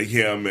needle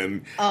him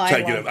and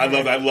try to get him. I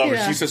love her.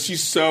 Yeah.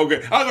 She's so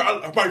good.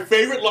 My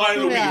favorite line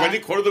of the week, my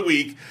quote of the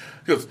week,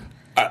 goes,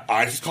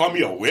 I just call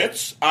me a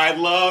witch. I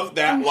love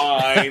that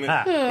line.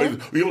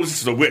 You don't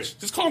listen to the witch.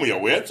 Just call me a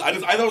witch. I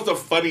thought it was the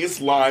funniest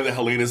line that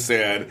Helena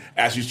said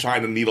as she's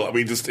trying to needle. I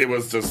mean,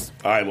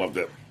 I loved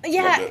it.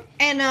 Yeah,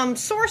 and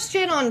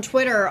SourceGen on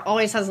Twitter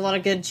always has a lot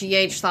of good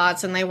GH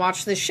thoughts, and they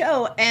watch the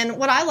show. And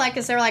what I like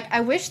is they're like,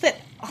 I wish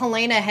that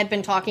Helena had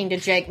been talking to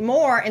Jake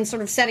more and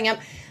sort of setting up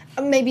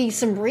maybe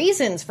some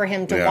reasons for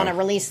him to want to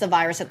release the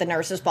virus at the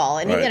nurses' ball.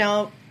 And, you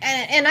know,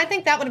 and I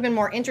think that would have been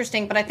more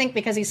interesting, but I think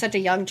because he's such a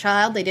young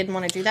child, they didn't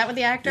want to do that with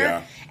the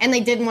actor. And they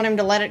didn't want him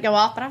to let it go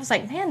off. But I was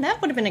like, man,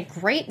 that would have been a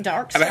great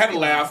dark story. And I had to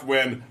laugh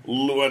when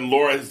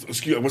Laura, one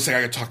second,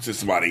 I got to talk to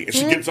somebody. And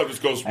she gets up and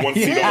just goes one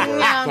seat over,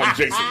 like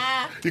Jason.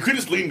 You could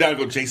just lean down and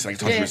go, Jason, I can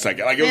talk to you for a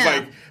second. Like, it was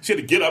like, she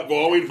had to get up, go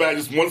all the way back,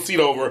 just one seat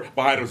over,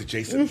 behind her, and say,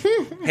 Jason,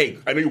 hey,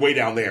 I know you're way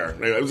down there.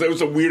 It was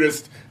the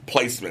weirdest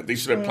placement. They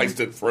should have placed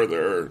it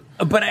further.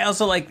 But I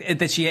also like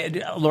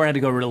that Laura had to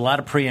go a lot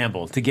of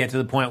preamble to get to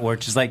the point where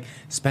it's just like,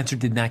 Spencer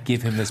did not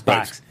give him this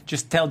box.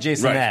 Just tell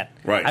Jason that.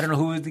 Right. I don't know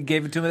who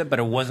gave it to him, but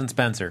it wasn't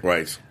Spencer.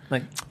 Right.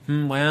 Like,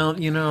 well,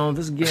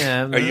 this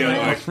again.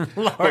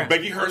 But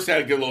Becky Hurst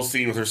had a good little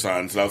scene with her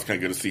son, so that was kind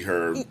of good to see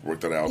her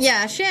work that out.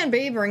 Yeah, Shan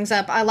B brings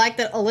up, I like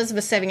that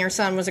Elizabeth saving her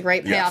son was a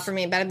great payoff for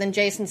me, better than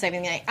Jason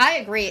saving the night. I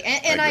agree.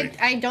 And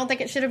I don't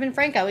think it should have been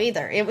Franco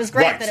either. It was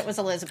great that it was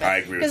Elizabeth. I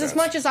agree with that. Because as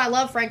much as I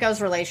love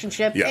Franco's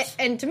relationship,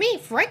 and to me,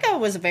 Franco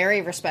was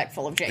very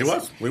respectful of Jason.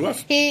 He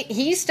was.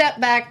 He stepped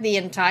back the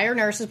entire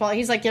nurse's ball.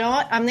 He's like, you know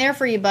what, I'm there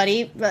for you,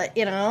 buddy, but,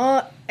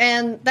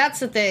 and that's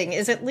the thing,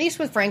 is at least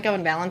with Franco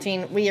and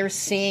Valentine, we are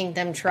seeing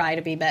them try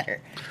to be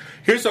better.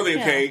 Here's something,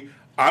 okay?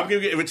 I'm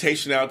going to get an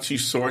invitation out to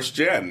Source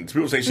Jen.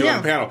 People say she's on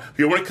the panel. If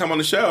you want to come on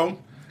the show,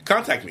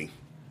 contact me.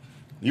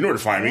 You know where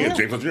to find me at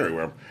James Lott Jr.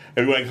 everywhere.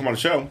 If you want to come on the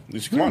show, you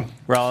should come on.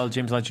 We're all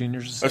James Lott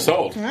Jr.'s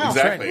sold.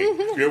 Exactly.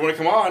 If you want to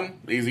come on,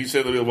 you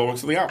say that we'll work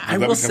something out. I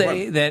will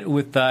say that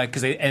with,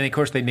 because and of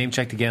course they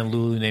name-checked again,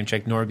 Lulu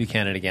name-checked Nora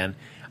Buchanan again.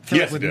 I feel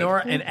like with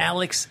Nora and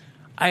Alex,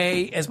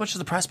 as much as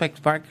the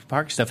Prospect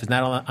Park stuff is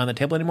not on the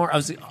table anymore, I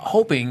was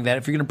hoping that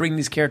if you're going to bring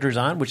these characters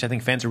on, which I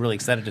think fans are really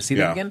excited to see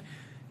them again,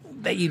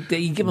 that you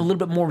give them a little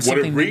bit more of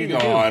something. What bringing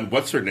on,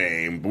 what's her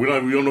name? We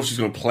don't know if she's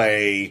going to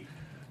play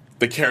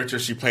the character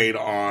she played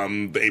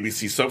on the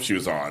ABC soap she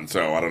was on,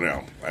 so I don't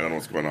know. I don't know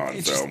what's going on.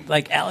 It's just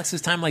like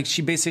Alex's time, like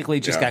she basically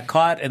just got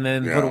caught and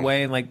then put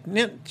away and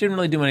didn't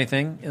really do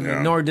anything. And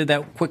then Nora did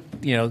that quick,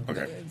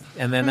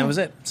 and then that was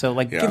it. So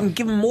give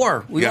him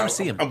more. We want to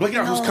see him. I'm blanking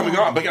out who's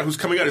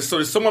coming on. So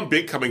there's someone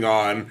big coming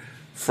on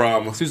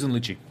from Susan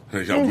Lucci.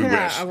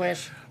 I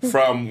wish.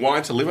 From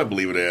Want to Live, I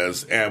believe it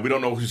is, and we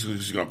don't know who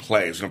she's going to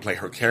play. She's going to play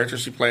her character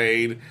she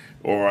played,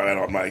 or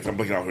I'm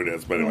blanking out who it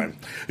is. But anyway,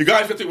 you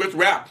guys have to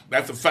wrap.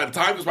 That's a fun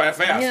time. Goes by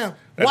fast. Yeah.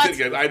 That's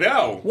it, guys. I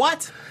know.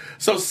 What?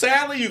 So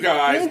sadly, you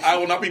guys, I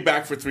will not be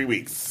back for 3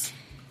 weeks.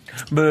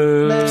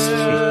 Boo.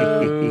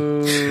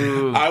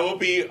 I will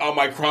be on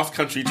my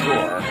cross-country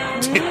tour. I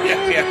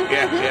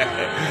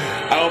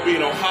will be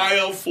in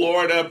Ohio,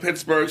 Florida,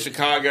 Pittsburgh,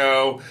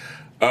 Chicago,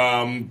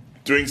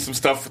 doing some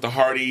stuff with the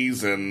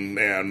Hardys and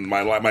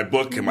my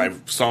book and my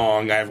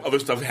song. I have other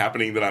stuff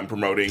happening that I'm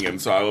promoting,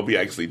 and so I will be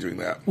actually doing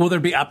that. Will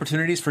there be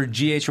opportunities for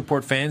GH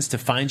Report fans to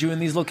find you in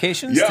these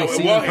locations? Yeah, to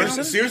see you in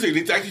person? Seriously,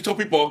 they actually told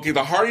people, okay,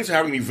 the Hardys are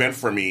having an event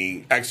for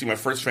me, actually my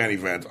first fan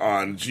event,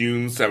 on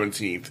June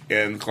 17th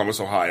in Columbus,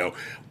 Ohio.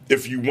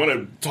 If you want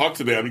to talk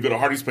to them, you go to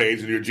Hardy's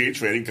page and you're a GH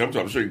fan, you can come to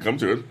it. I'm sure you can come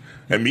to it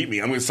and meet me.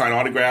 I'm going to sign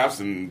autographs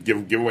and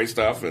give away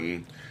stuff,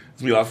 and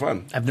it's going to be a lot of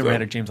fun. I've never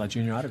had a James Lott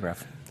Jr.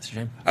 autograph. It's a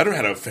shame. I never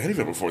had a fan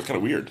event before. It's kind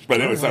of weird. But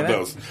anyway, it's not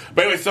those.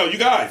 But anyway, so you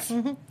guys.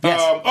 Yes.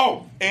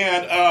 I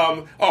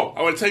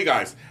want to tell you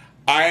guys,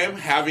 I am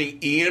having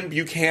Ian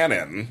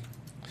Buchanan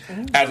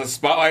as a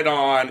spotlight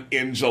on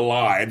in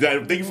July.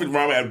 Thank you for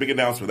reminding me. I had a big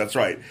announcement. That's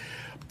right.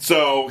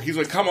 So he's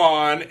going to come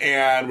on,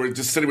 and we're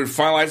just sitting, we're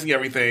finalizing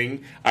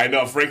everything. I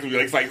know Frank will be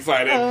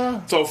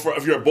excited. So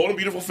if you're a Bold and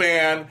Beautiful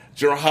fan,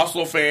 General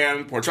Hospital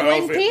fan,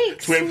 Twin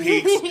Peaks,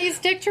 he's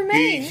Dick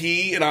Tremaine.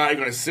 He and I are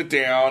going to sit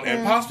down,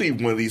 and possibly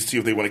one of these two,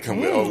 if they want to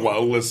come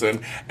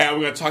listen, and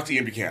we're going to talk to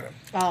Ian Buchanan.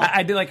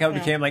 I did like how it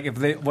became like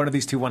if one of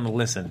these two wanted to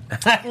listen.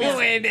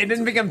 It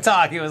didn't become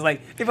talk. It was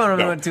like if one of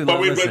them wanted to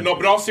listen. But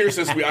in all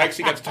seriousness, I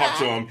actually got to talk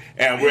to him,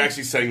 and we're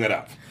actually setting that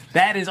up.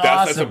 That is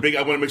awesome. That's a big.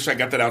 I want to make sure I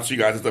got that out to you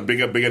guys. It's a big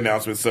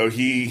announcement. So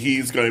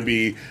he's going to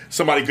be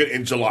somebody good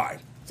in July.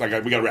 So we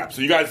got to wrap.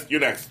 So you guys, you're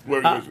next.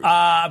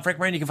 I'm Frank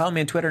Moran. You can follow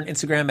me on Twitter and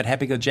Instagram at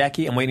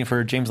HappyGoJackie. I'm waiting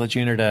for James Lott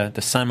Jr.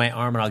 to sign my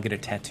arm, and I'll get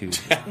it tattooed.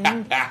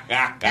 And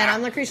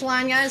I'm Lucretia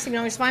Lyon, guys. You can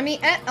always find me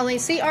at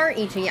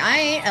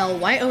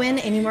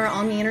LaCretialyon anywhere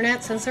on the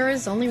internet, since there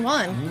is only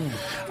one.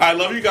 I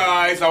love you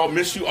guys. I will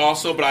miss you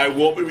also, but I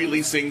will be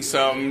releasing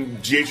some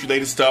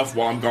GH-related stuff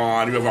while I'm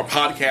gone. We have our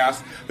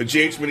podcast, the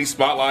GH Mini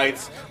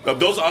Spotlights. I'll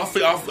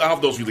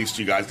have those released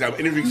to you guys. I'm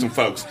interviewing some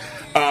folks.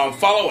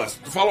 Follow us.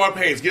 Follow our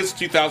page. Get us to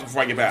 2,000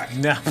 before I get back.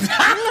 No. Never.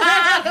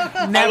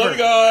 I love you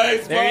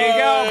guys. There you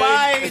go.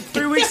 Bye.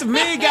 3 weeks of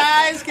me,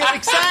 guys. Get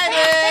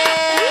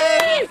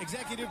excited.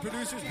 Executive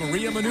producers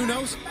Maria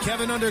Menounos,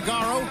 Kevin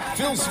Undergaro,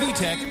 Phil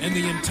Svitek, and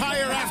the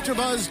entire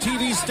AfterBuzz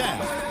TV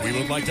staff. We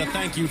would like to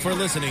thank you for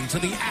listening to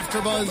the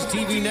AfterBuzz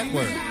TV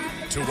network.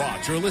 To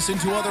watch or listen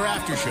to other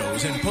after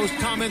shows and post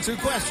comments or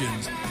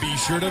questions, be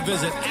sure to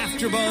visit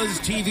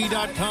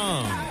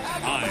AfterBuzzTV.com.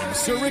 I'm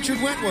Sir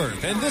Richard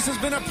Wentworth, and this has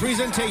been a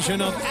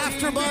presentation of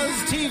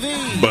AfterBuzz TV.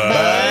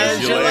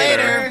 Buzz you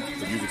later.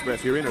 The views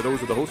expressed herein are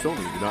those of the host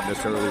only and do not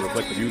necessarily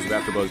reflect the views of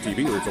AfterBuzz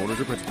TV or its owners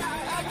or principals.